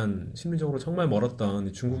가깝지만 심리적으로 정말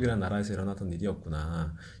멀었던 중국이라는 나라에서 일어났던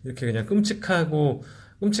일이었구나. 이렇게 그냥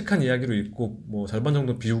끔찍한 이야기로 읽고 뭐 절반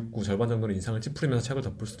정도 비웃고 절반 정도는 인상을 찌푸리면서 책을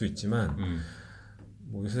덮을 수도 있지만,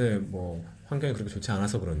 뭐 요새 뭐 환경이 그렇게 좋지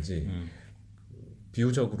않아서 그런지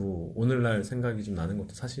비유적으로 오늘날 생각이 좀 나는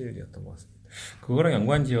것도 사실이었던 것 같습니다. 그거랑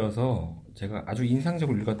연관지어서 제가 아주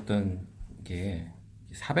인상적으로 읽었던 게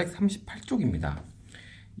 438쪽입니다.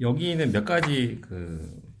 여기는 몇 가지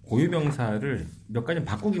그 고유명사를 몇 가지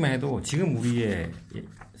바꾸기만 해도 지금 우리의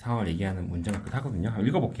상황을 얘기하는 문장 같기도 하거든요. 한번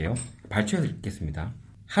읽어볼게요. 발췌해서 읽겠습니다.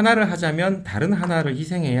 하나를 하자면 다른 하나를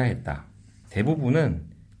희생해야 했다. 대부분은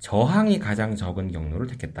저항이 가장 적은 경로를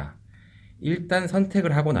택했다. 일단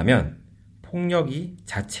선택을 하고 나면 폭력이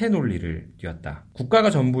자체 논리를 띄웠다. 국가가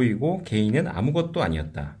전부이고 개인은 아무것도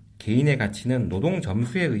아니었다. 개인의 가치는 노동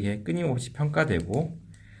점수에 의해 끊임없이 평가되고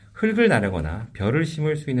흙을 나르거나 벼를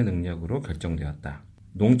심을 수 있는 능력으로 결정되었다.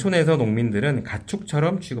 농촌에서 농민들은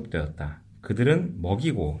가축처럼 취급되었다. 그들은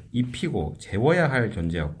먹이고 입히고 재워야 할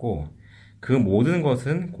존재였고 그 모든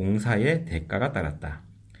것은 공사의 대가가 따랐다.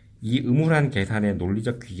 이 음울한 계산의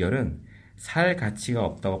논리적 귀결은 살 가치가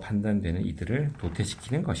없다고 판단되는 이들을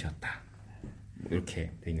도태시키는 것이었다.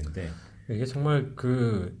 이렇게 돼 있는데 이게 정말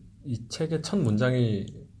이 책의 첫 문장이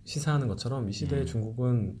시사하는 것처럼 이 시대의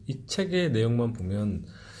중국은 이 책의 내용만 보면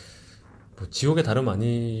뭐 지옥의 다름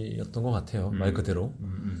아니었던 것 같아요. 말 그대로.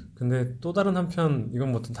 근데 또 다른 한편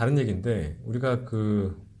이건 뭐 다른 얘기인데 우리가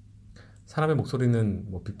사람의 목소리는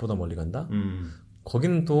뭐 빛보다 멀리 간다.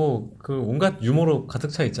 거기는 또 온갖 유머로 가득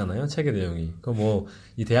차 있잖아요. 책의 내용이.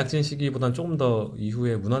 이 대약진 시기보단 조금 더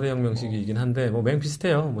이후에 문화대혁명 시기이긴 한데 뭐 맹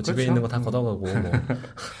비슷해요. 뭐 집에 그렇죠. 있는 거 다 걷어가고 뭐.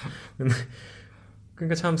 근데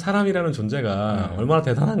그러니까 참 사람이라는 존재가 얼마나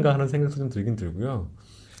대단한가 하는 생각도 좀 들긴 들고요.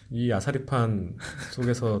 이 아사리판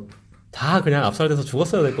속에서 다 그냥 압살돼서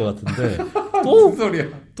죽었어야 될 것 같은데 무슨 소리야?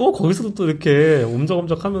 또 거기서도 또 이렇게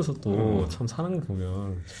옴적옴적하면서 또 참 사는 거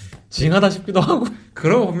보면 징하다 싶기도 하고.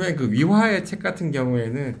 그러고 보면 위화의 책 같은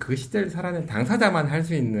경우에는 그 시대를 살아낸 당사자만 할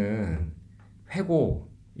수 있는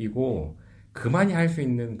회고이고 그만이 할 수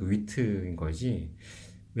있는 위트인 거지.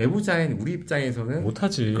 외부자인 우리 입장에서는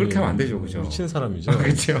못하지. 그렇게 하면 안 되죠, 그죠? 미친 사람이죠.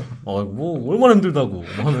 그렇죠. 뭐 얼마나 힘들다고 뭐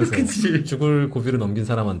하면서 그치. 죽을 고비를 넘긴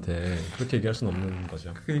사람한테 그렇게 얘기할 수는 없는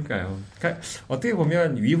거죠. 그러니까요. 그러니까 어떻게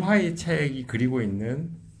보면 위화의 책이 그리고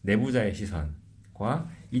있는 내부자의 시선과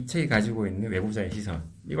이 책이 가지고 있는 외부자의 시선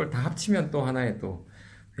이걸 다 합치면 또 하나의 또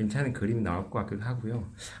괜찮은 그림이 나올 것 같기도 하고요.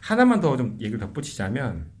 하나만 더 좀 얘기를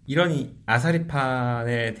덧붙이자면 이런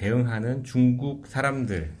아사리판에 대응하는 중국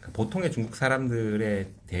사람들, 그러니까 보통의 중국 사람들의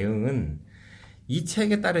대응은 이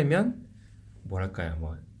책에 따르면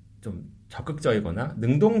뭐랄까요, 좀 적극적이거나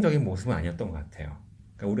능동적인 모습은 아니었던 것 같아요.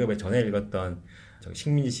 그러니까 우리가 왜 전에 읽었던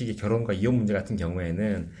식민지 시기 결혼과 이혼 문제 같은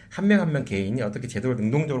경우에는 한 명 한 명 개인이 어떻게 제도를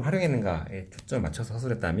능동적으로 활용했는가에 초점을 맞춰서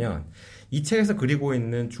서술했다면 이 책에서 그리고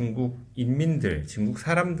있는 중국 인민들, 중국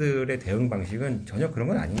사람들의 대응 방식은 전혀 그런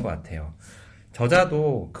건 아닌 것 같아요.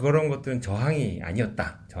 저자도 그런 것들은 저항이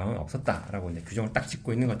아니었다, 저항은 없었다라고 이제 규정을 딱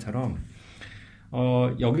짓고 있는 것처럼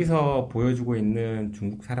여기서 보여주고 있는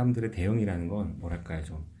중국 사람들의 대응이라는 건 뭐랄까요,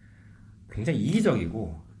 좀 굉장히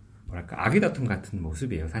이기적이고 뭐랄까 악의 다툼 같은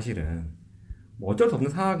모습이에요. 사실은 뭐 어쩔 수 없는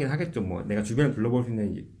상황이긴 하겠죠. 뭐 내가 주변을 둘러볼 수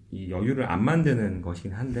있는 이 여유를 안 만드는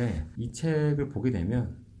것이긴 한데 이 책을 보게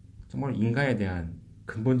되면 정말 인간에 대한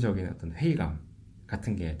근본적인 어떤 회의감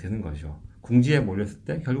같은 게 드는 거죠. 궁지에 몰렸을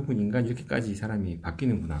때 결국은 인간이 이렇게까지 사람이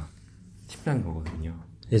바뀌는구나 싶다는 거거든요.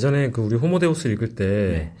 예전에 우리 호모데우스 읽을 때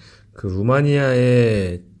네.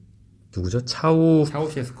 루마니아의 누구죠?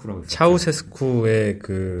 차우셰스쿠라고 차우세스쿠의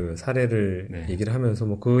사례를 네. 얘기를 하면서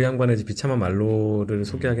뭐 그 양반의 비참한 말로를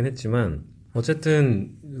소개하긴 했지만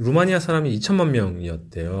어쨌든 루마니아 사람이 2천만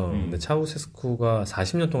명이었대요. 근데 차우세스쿠가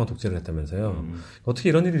 40년 동안 독재를 했다면서요. 어떻게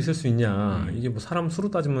이런 일이 있을 수 있냐? 이게 뭐 사람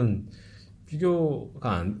수로 따지면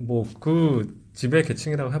비교가 지배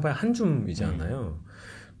계층이라고 해봐야 한 줌이지 않나요?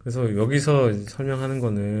 그래서 여기서 설명하는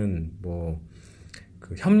거는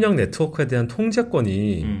협력 네트워크에 대한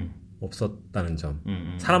통제권이 없었다는 점.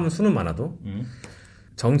 사람 수는 많아도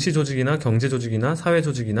정치 조직이나 경제 조직이나 사회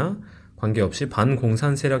조직이나 관계없이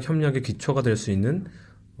반공산 세력 협력의 기초가 될 수 있는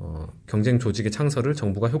경쟁 조직의 창설을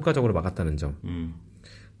정부가 효과적으로 막았다는 점.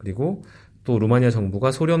 그리고 또 루마니아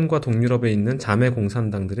정부가 소련과 동유럽에 있는 자매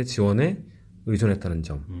공산당들의 지원에 의존했다는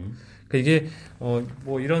점. 그러니까 이게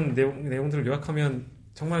이런 내용들을 요약하면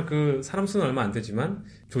정말 사람 수는 얼마 안 되지만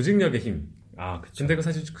조직력의 힘. 그쵸. 근데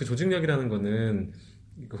사실 조직력이라는 거는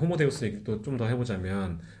호모데우스 얘기도 좀 더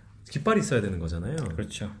해보자면 깃발이 있어야 되는 거잖아요.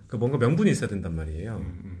 그렇죠. 뭔가 명분이 있어야 된단 말이에요.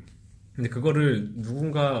 근데 그거를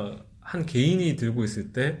누군가 한 개인이 들고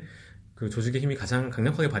있을 때 그 조직의 힘이 가장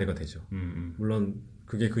강력하게 발휘가 되죠. 물론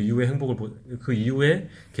그게 그 이후에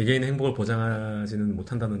개개인의 행복을 보장하지는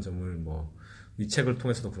못한다는 점을 이 책을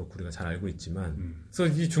통해서도 그렇고 우리가 잘 알고 있지만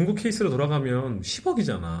그래서 이 중국 케이스로 돌아가면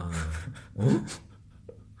 10억이잖아.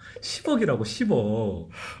 10억이라고 10억.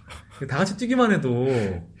 다 같이 뛰기만 해도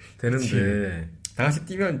되는데 그치. 다 같이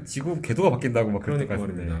뛰면 지구 궤도가 바뀐다고 그러니까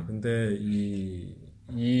말입니다. 근데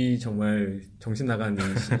이 정말 정신 나간 이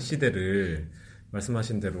시대를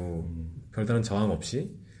말씀하신 대로 별다른 저항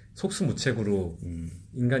없이 속수무책으로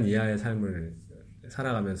인간 이하의 삶을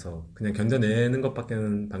살아가면서 그냥 견뎌내는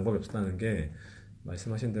것밖에는 방법이 없었다는 게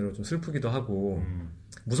말씀하신 대로 좀 슬프기도 하고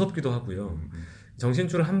무섭기도 하고요.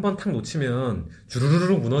 정신줄을 한 번 탁 놓치면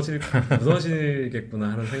주르르르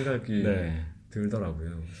무너지겠구나 하는 생각이 네.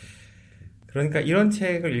 들더라고요. 그러니까 이런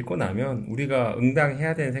책을 읽고 나면 우리가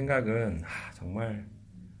응당해야 되는 생각은 정말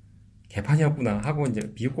개판이었구나 하고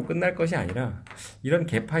이제 비웃고 끝날 것이 아니라 이런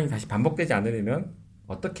개판이 다시 반복되지 않으려면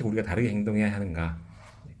어떻게 우리가 다르게 행동해야 하는가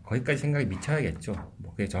거기까지 생각이 미쳐야겠죠.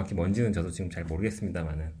 뭐 그게 정확히 뭔지는 저도 지금 잘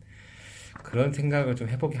모르겠습니다만은 그런 생각을 좀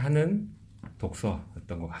해보게 하는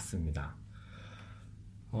독서였던 것 같습니다.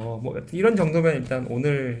 뭐 이런 정도면 일단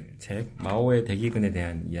오늘 책 마오의 대기근에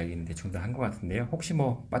대한 이야기는 대충 다 한 것 같은데요. 혹시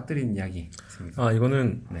뭐 빠뜨린 이야기 있습니까?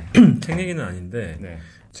 이거는 네. 책 얘기는 아닌데 네.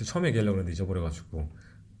 처음에 얘기하려고 했는데 잊어버려가지고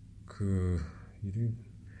이름이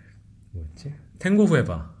뭐였지? 탱고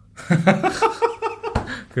후에바.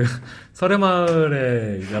 그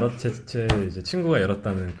설해마을에 제 이제 친구가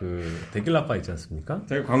열었다는 그 데킬라바 있지 않습니까?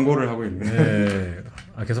 제가 광고를 하고 있는. 네.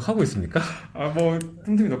 계속 하고 있습니까? 뭐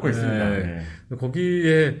틈틈이 넣고 있습니다. 네. 네.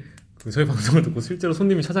 거기에 저희 방송을 듣고 실제로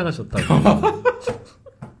손님이 찾아가셨다고.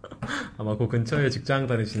 아마 그 근처에 직장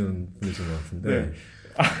다니시는 분이신 것 같은데. 네. 네.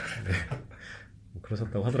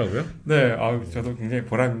 그러셨다고 하더라고요. 네, 저도 굉장히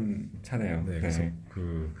보람차네요. 네, 그래서 네.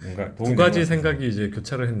 뭔가 두 가지 생각이 이제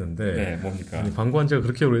교차를 했는데. 네, 뭡니까? 광고한 지가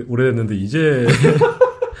그렇게 오래됐는데 이제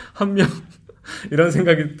한 명 이런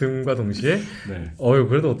생각이 든과 동시에, 네.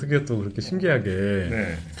 그래도 어떻게 또 그렇게 신기하게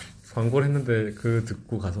네. 광고를 했는데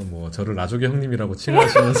듣고 가서 뭐 저를 나조개 형님이라고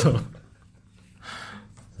칭하시면서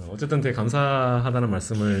어쨌든 되게 감사하다는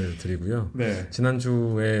말씀을 드리고요. 네.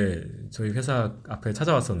 지난주에 저희 회사 앞에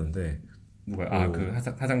찾아왔었는데. 누가요? 그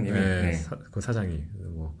사장님이? 네, 그 사장이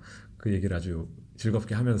그 얘기를 아주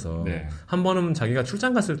즐겁게 하면서 네. 한 번은 자기가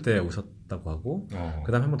출장 갔을 때 오셨다고 하고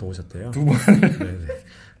그다음에 한 번 더 오셨대요. 두 번? 네네.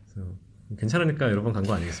 괜찮으니까 여러 번 간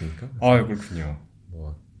거 아니겠습니까? 그렇군요.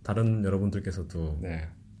 뭐 다른 여러분들께서도 네.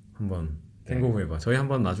 한번 탱고 후에봐. 저희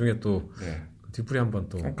한번 나중에 또 네. 뒤풀이 한번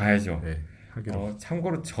또 가야죠. 네, 하기로.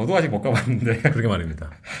 참고로 저도 아직 못 가봤는데. 그러게 말입니다.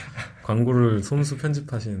 광고를 손수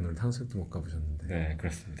편집하시는 우리 탕수육도 못 가보셨는데. 네,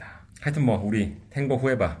 그렇습니다. 하여튼 우리 탱고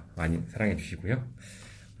후에봐 많이 사랑해 주시고요.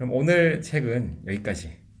 그럼 오늘 책은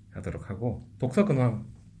여기까지 하도록 하고 독서근황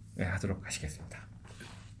하도록 하시겠습니다.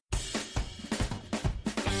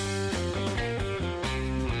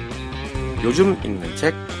 요즘 읽는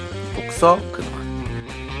책 독서근황.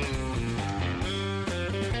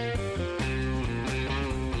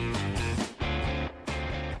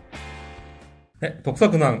 네,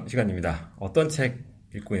 독서근황 시간입니다. 어떤 책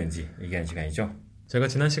읽고 있는지 얘기하는 시간이죠. 제가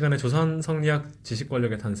지난 시간에 조선 성리학 지식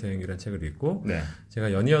권력의 탄생이라는 책을 읽고, 네.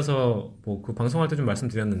 제가 연이어서 그 방송할 때 좀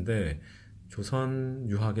말씀드렸는데, 조선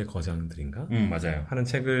유학의 거장들인가? 맞아요. 하는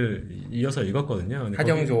책을 이어서 읽었거든요.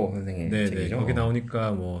 하정조 선생의 책이죠. 거기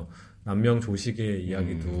나오니까 남명 조식의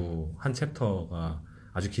이야기도 한 챕터가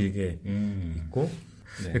아주 길게 있고,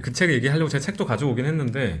 네. 그 책 얘기하려고 제가 책도 가져오긴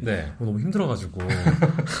했는데, 네. 너무 힘들어가지고,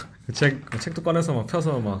 그 책도 꺼내서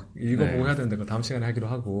펴서 읽어보고 네. 해야 되는데, 그 다음 시간에 하기로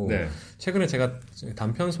하고, 네. 최근에 제가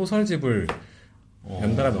단편 소설집을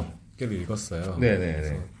연달아 몇 개를 읽었어요.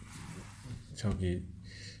 네네네.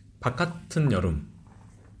 박 같은 여름.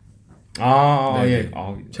 예.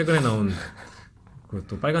 최근에 나온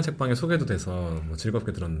또 빨간 책방에 소개도 돼서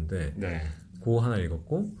즐겁게 들었는데, 네. 그거 하나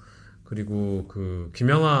읽었고, 그리고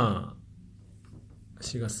김영하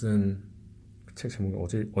씨가 쓴 책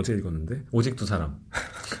제목이 어제 읽었는데, 오직 두 사람.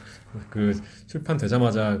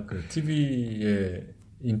 출판되자마자 TV의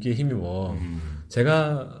인기에 힘입어.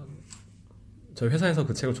 제가 저희 회사에서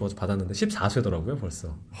그 책을 줘서 받았는데 14쇄더라고요,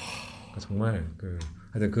 벌써. 정말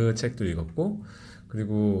하여튼 그 책도 읽었고,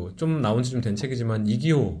 그리고 좀 나온 지 좀 된 책이지만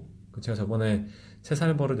이기호, 제가 저번에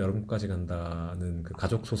 3살 버릇 여름까지 간다는 그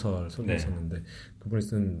가족 소설 소개했었는데, 네. 그분이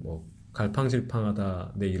쓴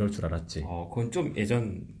갈팡질팡하다 내 이럴 줄 알았지. 그건 좀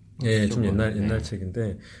예전. 예, 좀 옛날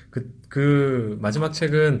책인데, 그 마지막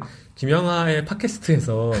책은 김영하의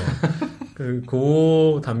팟캐스트에서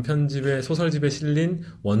고 단편집의 소설집에 실린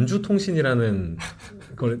원주통신이라는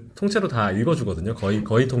걸 통째로 다 읽어주거든요.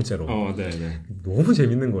 거의 통째로. 네네. 너무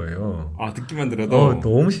재밌는 거예요. 듣기만 들어도.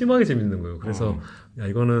 너무 심하게 재밌는 거예요. 그래서 야,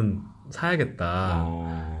 이거는 사야겠다.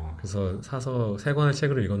 그래서 사서 3권의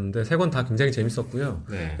책을 읽었는데 3권 다 굉장히 재밌었고요.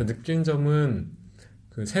 네. 느낀 점은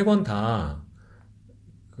 3권 다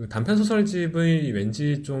단편 소설집의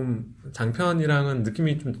왠지 좀 장편이랑은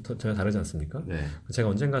느낌이 좀 전혀 다르지 않습니까? 네. 제가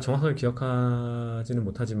언젠가 정확하게 기억하지는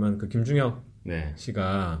못하지만 김중혁 네.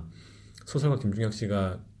 씨가, 소설가 김중혁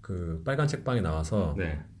씨가 빨간 책방에 나와서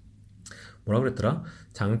네. 뭐라 그랬더라?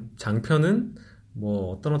 장편은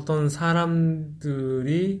뭐 어떤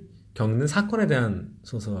사람들이 겪는 사건에 대한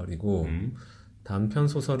소설이고 다음 편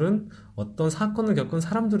소설은 어떤 사건을 겪은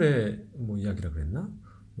사람들의 뭐 이야기라 그랬나?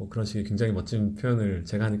 뭐 그런 식의 굉장히 멋진 표현을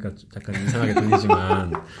제가 하니까 약간 이상하게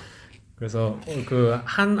들리지만 그래서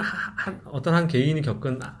어떤 한 개인이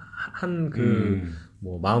겪은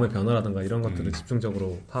뭐 마음의 변화라든가 이런 것들을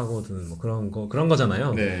집중적으로 파고드는 뭐 그런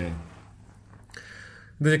거잖아요. 네.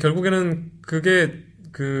 근데 이제 결국에는 그게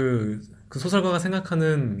그 소설가가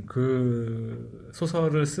생각하는 그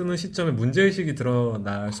소설을 쓰는 시점에 문제의식이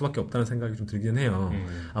드러날 수밖에 없다는 생각이 좀 들긴 해요.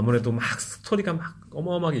 아무래도 막 스토리가 막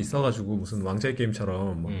어마어마하게 있어가지고 무슨 왕좌의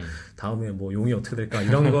게임처럼 뭐 다음에 뭐 용이 어떻게 될까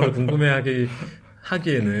이런 거를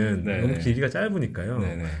하기에는 네네. 너무 길기가 짧으니까요.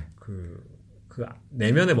 네네. 그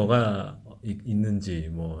내면에 뭐가 있는지,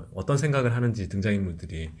 뭐, 어떤 생각을 하는지,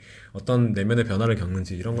 등장인물들이, 어떤 내면의 변화를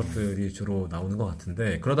겪는지, 이런 것들이 주로 나오는 것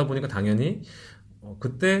같은데, 그러다 보니까 당연히,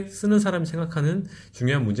 그때 쓰는 사람이 생각하는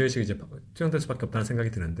중요한 문제의식이 이제 투영될 수밖에 없다는 생각이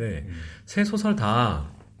드는데, 세 소설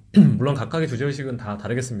다, 물론 각각의 주제의식은 다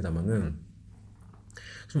다르겠습니다만은,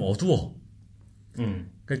 좀 어두워. 그러니까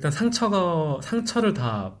일단 상처를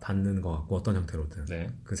다 받는 것 같고, 어떤 형태로든. 네.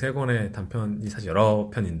 그 세 권의 단편이 사실 여러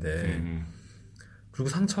편인데, 그리고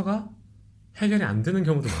상처가 해결이 안 되는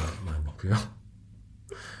경우도 많고요.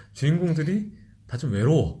 주인공들이 다 좀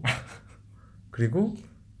외로워. 그리고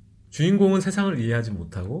주인공은 세상을 이해하지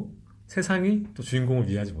못하고 세상이 또 주인공을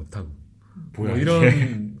이해하지 못하고 뭐야, 뭐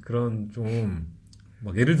이런 그런 좀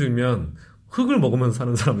막 예를 들면 흙을 먹으면서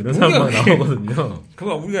사는 사람 이런 사람만 나오거든요.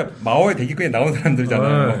 그거 우리가 마오의 대기권에 나온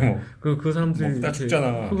사람들이잖아요. 그 사람들이 먹다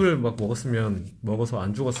죽잖아. 흙을 막 먹어서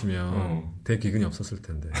안 죽었으면 대기근이 없었을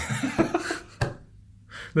텐데.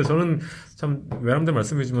 근데 저는 참 외람된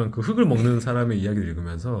말씀이지만 그 흙을 먹는 사람의 이야기를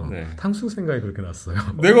읽으면서 탕수육 생각이 그렇게 났어요.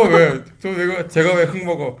 제가 왜 흙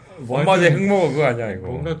먹어? 엄마 쟤 흙 먹어 그거 아니야 이거.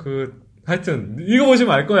 뭔가 하여튼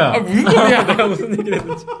읽어보시면 알 거야. 무슨 소리야? 내가 무슨 얘기를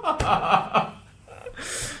했는지.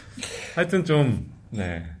 하여튼 좀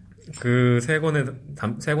그 세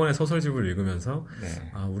권의 소설집을 읽으면서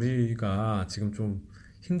우리가 지금 좀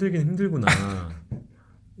힘들긴 힘들구나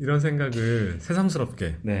이런 생각을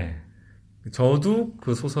새삼스럽게. 저도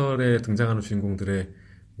그 소설에 등장하는 주인공들의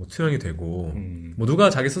뭐 투영이 되고, 뭐 누가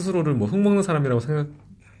자기 스스로를 뭐 흙 먹는 사람이라고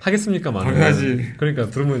생각하겠습니까만. 당연하지. 그러니까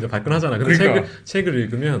들으면 이제 발끈하잖아. 근데 그러니까. 책을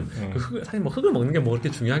읽으면, 사실 뭐 흙을 먹는 게 뭐 그렇게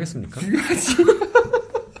중요하겠습니까? 중요하지.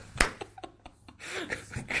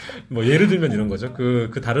 뭐 예를 들면 이런 거죠.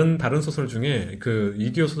 다른 소설 중에,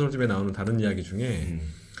 이기호 소설집에 나오는 다른 이야기 중에,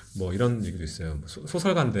 뭐 이런 얘기도 있어요.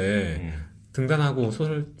 소설가인데, 등단하고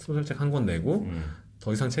소설책 한 권 내고,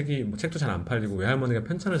 더 이상 책도 잘 안 팔리고 외할머니가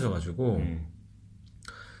편찮으셔가지고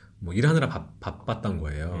뭐 일하느라 바빴던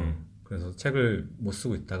거예요. 그래서 책을 못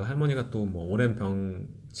쓰고 있다가 할머니가 또 뭐 오랜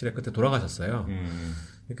병치레 끝에 돌아가셨어요.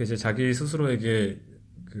 그러니까 이제 자기 스스로에게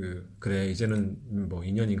그래 이제는 뭐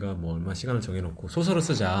 2년인가 뭐 얼마 시간을 정해놓고 소설을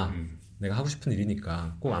쓰자. 내가 하고 싶은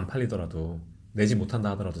일이니까 꼭 안 팔리더라도 내지 못한다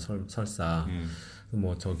하더라도 설사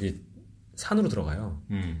뭐 저기 산으로 들어가요.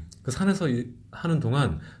 그 산에서 하는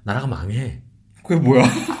동안 나라가 망해. 그게 뭐야?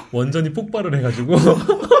 원전이 폭발을 해가지고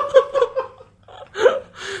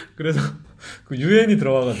그래서 그 유엔이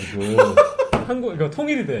들어와가지고 그러니까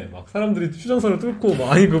통일이 돼. 막 사람들이 휴전선을 뚫고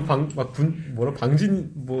막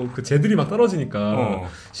방진 그 쟤들이 막 떨어지니까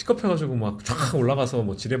시겁해가지고 막 쫙 올라가서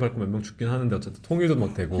뭐 지뢰 밟고 몇 명 죽긴 하는데 어쨌든 통일도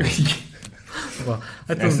막 되고 막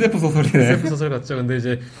하여튼 SF 소설이네. SF 소설 같죠. 근데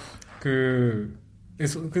이제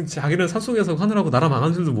자기는 산속에서 하느라고 나라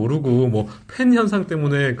망한 줄도 모르고 뭐 팬 현상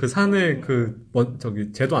때문에 그 산에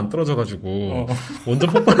쟤도 안 떨어져가지고 원전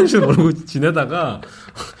폭발한 줄 모르고 지내다가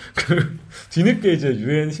뒤늦게 이제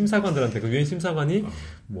유엔 심사관들한테 그 유엔 심사관이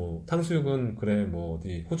뭐 탕수육은 그래 뭐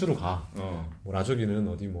어디 호주로 가, 뭐 라조기는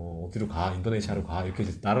어디로 가, 인도네시아로 가 이렇게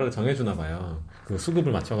이제 나라를 정해주나 봐요. 그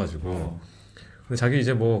수급을 맞춰가지고. 근데 자기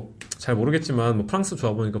이제 뭐 잘 모르겠지만 뭐 프랑스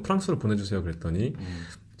좋아 보니까 프랑스로 보내주세요 그랬더니.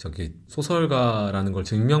 소설가라는 걸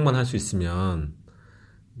증명만 할 수 있으면,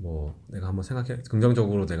 뭐, 내가 한번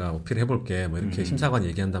긍정적으로 내가 어필해볼게, 뭐, 이렇게 심사관이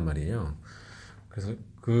얘기한단 말이에요. 그래서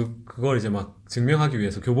그걸 이제 막 증명하기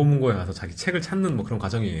위해서 교보문고에 가서 자기 책을 찾는 뭐 그런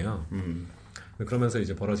과정이에요. 그러면서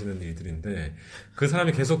이제 벌어지는 일들인데, 그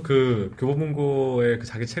사람이 계속 교보문고에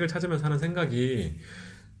자기 책을 찾으면서 하는 생각이,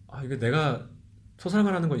 이게 내가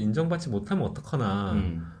소설가라는 걸 인정받지 못하면 어떡하나,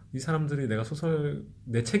 이 사람들이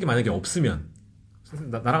내 책이 만약에 없으면,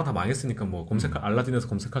 나라가 다 망했으니까 뭐 알라딘에서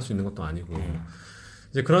검색할 수 있는 것도 아니고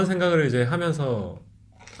이제 그런 생각을 이제 하면서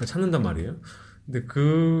찾는단 말이에요. 근데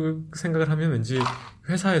그 생각을 하면 왠지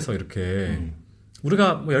회사에서 이렇게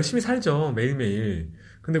우리가 뭐 열심히 살죠 매일매일.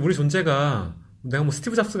 근데 우리 존재가 내가 뭐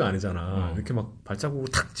스티브 잡스가 아니잖아. 이렇게 막 발자국으로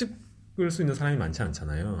탁 수 있는 사람이 많지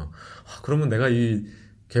않잖아요. 그러면 내가 이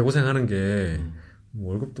개고생하는 게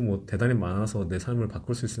뭐 월급도 뭐 대단히 많아서 내 삶을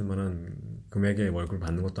바꿀 수 있을 만한 금액의 월급을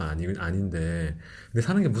받는 것도 아닌데 근데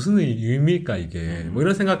사는 게 무슨 의미일까 이게 뭐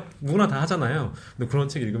이런 생각 누구나 다 하잖아요. 근데 그런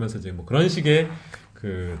책 읽으면서 이제 뭐 그런 식의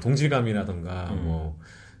그 동질감이라던가 뭐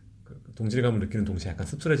동질감을 느끼는 동시에 약간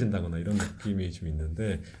씁쓸해진다거나 이런 느낌이 좀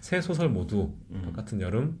있는데 세 소설 모두 똑같은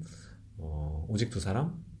여름, 오직 두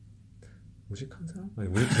사람, 오직 한 사람? 아니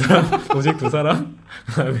오직 두 사람, 오직 두 사람,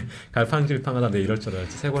 그다음에 갈팡질팡하다 내 이럴 줄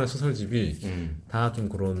알았지 세 권의 소설집이 다 좀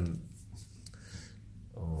그런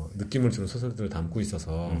느낌을 주는 소설들을 담고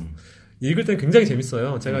있어서 읽을 때는 굉장히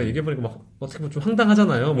재밌어요. 제가 얘기해보니까 막 어떻게 보면 좀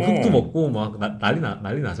황당하잖아요. 뭐 흙도 먹고 막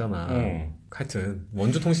난리 나잖아. 하여튼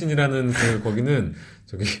원주통신이라는 그 거기는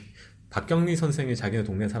저기 박경리 선생이 자기네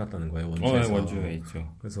동네에 살았다는 거예요. 원주에서. 원주에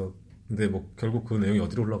있죠. 그래서 근데 뭐 결국 그 내용이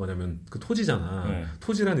어디로 올라가냐면 그 토지잖아.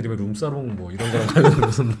 토지란 이름의 룸사롱 뭐 이런 거랑 관련된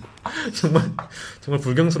무슨 정말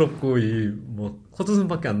불경스럽고 이 뭐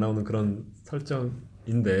헛웃음밖에 안 나오는 그런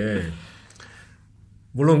설정인데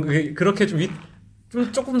물론 그렇게 좀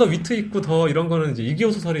조금 더 위트 있고 더 이런 거는 이제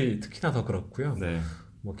이기호 소설이 특히나 더 그렇고요. 네.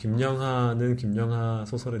 뭐 김영하는 김영하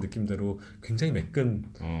소설의 느낌대로 굉장히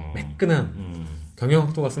매끈한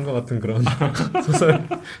경영학도가 쓴 것 같은 그런 소설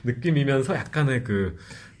느낌이면서 약간의 그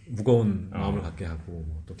무거운 마음을 갖게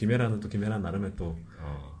하고 또 김혜란은 또 김혜란 나름의 또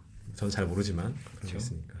저는 잘 모르지만 그런 게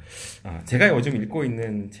있으니까. 제가 요즘 읽고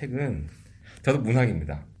있는 책은 저도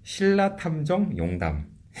문학입니다. 신라 탐정 용담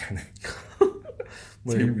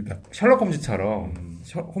책입니다. 셜록 홈즈처럼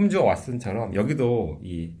홈즈와 왓슨처럼 여기도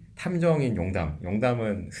이 탐정인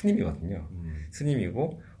용담은 스님이거든요.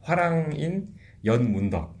 스님이고 화랑인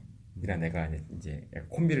연문덕이라는 애가 이제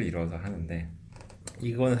콤비를 이뤄서 하는데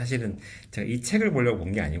이거는 사실은 제가 이 책을 보려고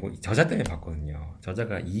본 게 아니고 저자 때문에 봤거든요.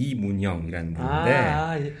 저자가 이문영이라는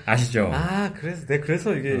분인데 아시죠?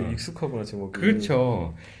 그래서 이게 익숙하구나 제목이.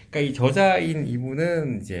 그렇죠. 그러니까 이 저자인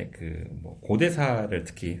이분은 이제 그 뭐 고대사를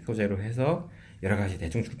특히 소재로 해서 여러 가지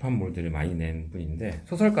대중 출판물들을 많이 낸 분인데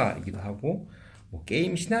소설가이기도 하고 뭐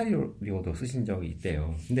게임 시나리오도 쓰신 적이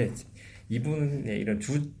있대요. 근데 이분의 이런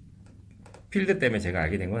주 필드 때문에 제가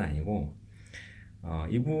알게 된 건 아니고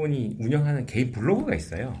이분이 운영하는 개인 블로그가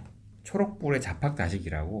있어요. 초록불의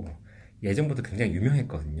자팍다식이라고 예전부터 굉장히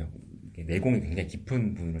유명했거든요. 내공이 굉장히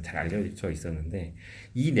깊은 분으로 잘 알려져 있었는데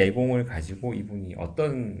이 내공을 가지고 이분이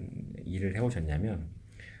어떤 일을 해오셨냐면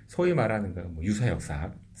소위 말하는 뭐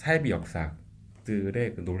유사역사학, 사회비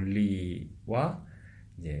역사학들의 그 논리와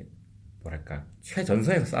이제 뭐랄까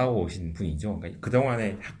최전선에서 싸워오신 분이죠. 그러니까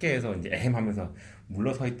그동안에 학계에서 이제 에헴하면서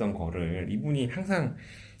물러서 있던 거를 이분이 항상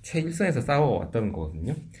최일선에서 싸워왔던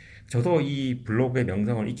거거든요. 저도 이 블로그의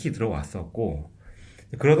명성을 익히 들어왔었고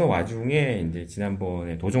그러던 와중에 이제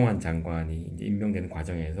지난번에 도종환 장관이 이제 임명되는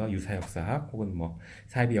과정에서 유사역사학 혹은 뭐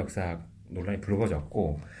사회비 역사학 논란이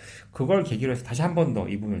불거졌고 그걸 계기로 해서 다시 한 번 더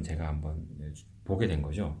이분을 제가 한번 보게 된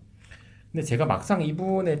거죠. 근데 제가 막상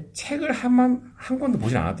이분의 책을 한 권도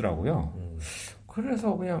보진 않았더라고요.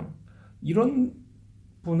 그래서 그냥 이런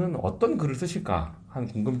분은 어떤 글을 쓰실까 하는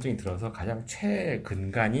궁금증이 들어서 가장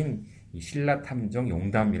최근간인 이 신라탐정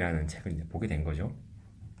용담이라는 책을 이제 보게 된 거죠.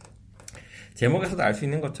 제목에서도 알 수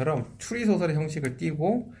있는 것처럼 추리소설의 형식을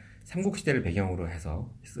띠고 삼국시대를 배경으로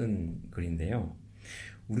해서 쓴 글인데요.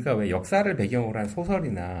 우리가 왜 역사를 배경으로 한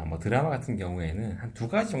소설이나 뭐 드라마 같은 경우에는 한 두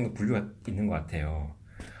가지 정도 분류가 있는 것 같아요.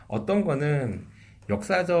 어떤 거는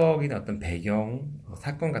역사적인 어떤 배경,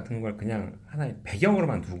 사건 같은 걸 그냥 하나의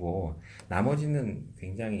배경으로만 두고 나머지는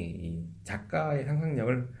굉장히 이 작가의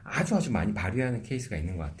상상력을 아주 많이 발휘하는 케이스가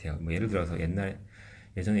있는 것 같아요. 뭐 예를 들어서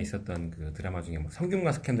예전에 있었던 그 드라마 중에 뭐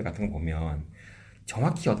성균관 스캔들 같은 거 보면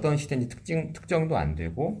정확히 어떤 시대인지 특정도 안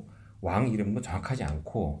되고 왕 이름도 정확하지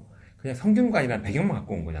않고 그냥 성균관이라는 배경만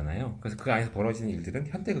갖고 온 거잖아요. 그래서 그 안에서 벌어지는 일들은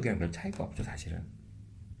현대극이랑 별 차이가 없죠, 사실은.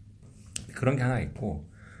 그런 게 하나 있고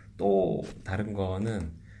또 다른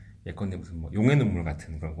거는 예컨대 무슨 뭐 용의 눈물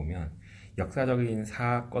같은 걸 보면 역사적인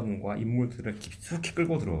사건과 인물들을 깊숙이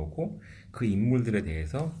끌고 들어오고 그 인물들에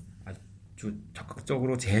대해서 아주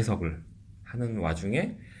적극적으로 재해석을 하는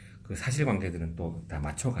와중에 그 사실관계들은 또 다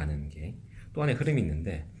맞춰가는 게 또 하나의 흐름이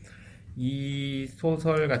있는데 이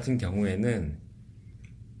소설 같은 경우에는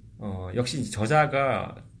역시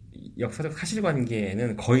저자가 역사적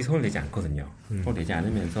사실관계에는 거의 손을 내지 않거든요. 손을 내지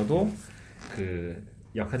않으면서도 그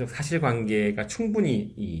역사적 사실관계가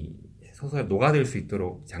충분히 이 소설에 녹아들 수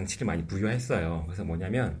있도록 장치를 많이 부여했어요. 그래서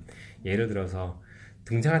뭐냐면 예를 들어서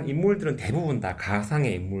등장한 인물들은 대부분 다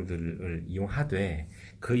가상의 인물들을 이용하되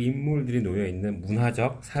그 인물들이 놓여있는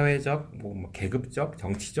문화적, 사회적, 뭐 계급적,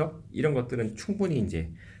 정치적 이런 것들은 충분히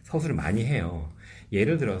이제 서술을 많이 해요.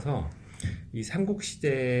 예를 들어서 이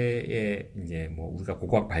삼국시대에 이제 뭐 우리가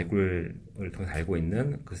고고학 발굴을 통해서 알고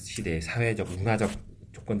있는 그 시대의 사회적, 문화적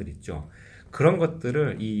조건들 있죠. 그런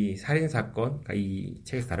것들을 이 살인사건, 그러니까 이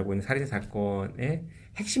책에서 다루고 있는 살인사건의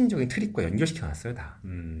핵심적인 트릭과 연결시켜 놨어요, 다.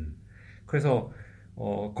 그래서,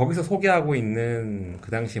 거기서 소개하고 있는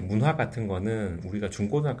그 당시의 문화 같은 거는 우리가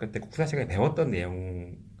중고등학교 때 국사 시간에 배웠던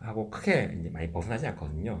내용하고 크게 이제 많이 벗어나지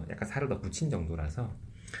않거든요. 약간 살을 더 붙인 정도라서.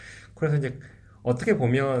 그래서 이제 어떻게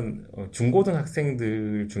보면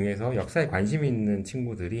중고등학생들 중에서 역사에 관심 있는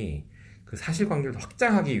친구들이 그 사실관계를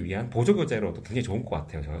확장하기 위한 보조교재로도 굉장히 좋은 것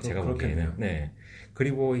같아요. 제가 보기에는. 네.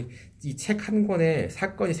 그리고 이 책 한 권에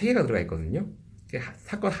사건이 3개가 들어가 있거든요.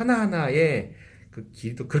 사건 하나하나의 그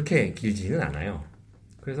길이도 그렇게 길지는 않아요.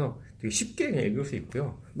 그래서 되게 쉽게 그냥 읽을 수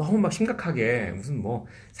있고요. 너무 막 심각하게 무슨 뭐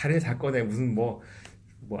살인 사건에 무슨 뭐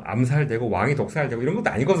암살되고 왕이 독살되고 이런 것도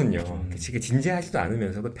아니거든요. 되게 진지하지도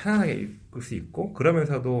않으면서도 편안하게 읽을 수 있고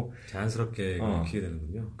그러면서도 자연스럽게 읽히게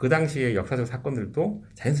되는군요. 그 당시의 역사적 사건들도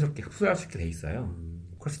자연스럽게 흡수할 수 있게 돼 있어요.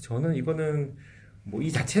 그래서 저는 이거는 뭐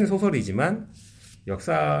이 자체는 소설이지만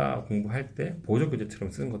역사 공부할 때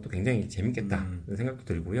보조교재처럼 쓰는 것도 굉장히 재밌겠다 이런 생각도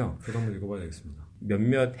들고요. 저도 한번 읽어봐야 되겠습니다.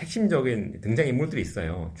 몇몇 핵심적인 등장인물들이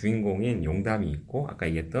있어요. 주인공인 용담이 있고 아까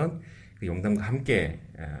얘기했던 그 용담과 함께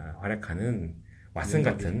활약하는 왓슨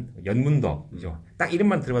같은 연문덕이죠. 딱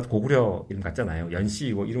이름만 들어봐도 고구려 이름 같잖아요.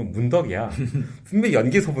 연씨이고 이름은 문덕이야. 분명히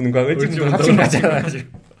연기소문과 을지문덕 합친 거잖아요.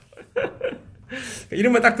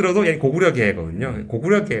 이름만 딱 들어도 얘 고구려계거든요.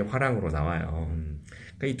 고구려계 화랑으로 나와요.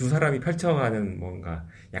 그러니까 이 두 사람이 펼쳐가는 뭔가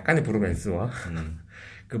약간의 브로맨스와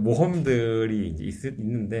그 모험들이 이제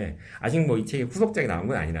있는데 아직 뭐 이 책이 후속작이 나온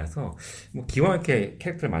건 아니라서 뭐 기왕 이렇게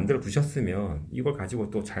캐릭터를 만들어 두셨으면 이걸 가지고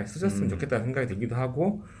또 잘 쓰셨으면 좋겠다는 생각이 들기도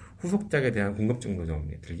하고 후속작에 대한 궁금증도 좀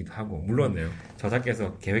들기도 하고 물론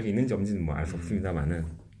저자께서 계획이 있는지 없는지는 뭐 알 수 없습니다만은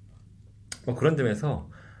뭐 그런 점에서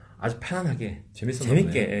아주 편안하게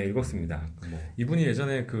재밌게 읽었습니다. 뭐. 이분이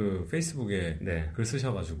예전에 그 페이스북에 네. 글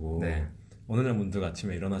쓰셔가지고 네. 어느 날 문득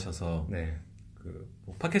아침에 일어나셔서 네.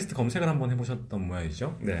 뭐 팟캐스트 검색을 한번 해보셨던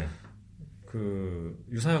모양이죠. 네. 그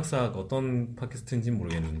유사역사학 어떤 팟캐스트인지는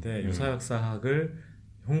모르겠는데 유사역사학을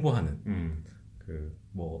홍보하는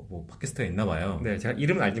뭐 팟캐스트가 있나 봐요. 네, 제가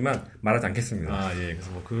이름은 알지만 말하지 않겠습니다. 아, 예.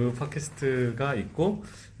 그래서 뭐 그 팟캐스트가 있고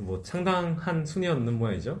뭐 상당한 순위였는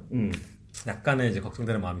모양이죠. 약간의 이제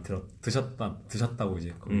걱정되는 마음이 드셨다고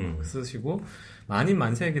이제 쓰시고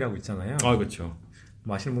만인만색이라고 있잖아요. 아, 그렇죠.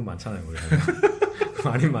 뭐 아시는 분 많잖아요, 우리.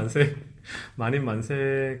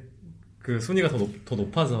 만인만색 그 순위가 더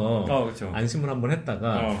높아서 그렇죠. 안심을 한번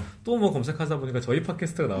했다가 또 뭐 검색하다 보니까 저희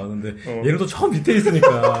팟캐스트가 나왔는데 얘는 또 처음 밑에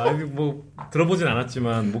있으니까 뭐 들어보진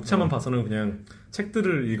않았지만 목차만 봐서는 그냥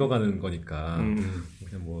책들을 읽어가는 거니까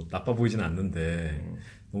그냥 뭐 나빠 보이진 않는데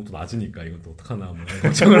너무 또 낮으니까 이것도 어떡하나 뭐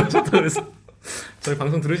걱정을 하셨다 그래서 저희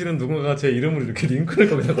방송 들으시는 누군가가 제 이름을 이렇게 링크를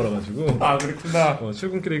거기다 걸어가지고 아, 그렇구나.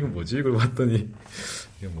 출근길에 이거 뭐지? 이걸 봤더니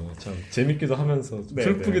이게 뭐 참 재밌기도 하면서 좀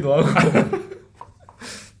슬프기도 하고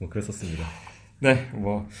뭐 그랬었습니다. 네,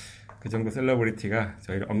 뭐 그 정도 셀러브리티가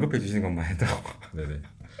저희를 언급해 주시는 것만 해도 네네.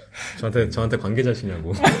 저한테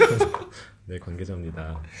관계자시냐고. 네,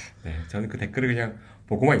 관계자입니다. 네, 저는 그 댓글을 그냥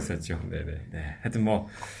보고만 있었죠. 네네. 네, 하여튼 뭐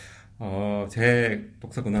제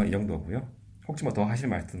독서근황 이 정도고요. 혹시 뭐 더 하실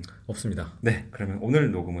말씀 없습니다. 네, 그러면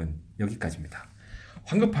오늘 녹음은 여기까지입니다.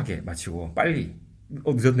 황급하게 마치고 빨리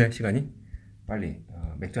늦었네 시간이 빨리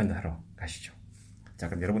맥주 한잔 하러 가시죠. 자,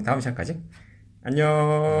 그럼 여러분 다음 시간까지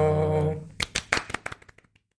안녕.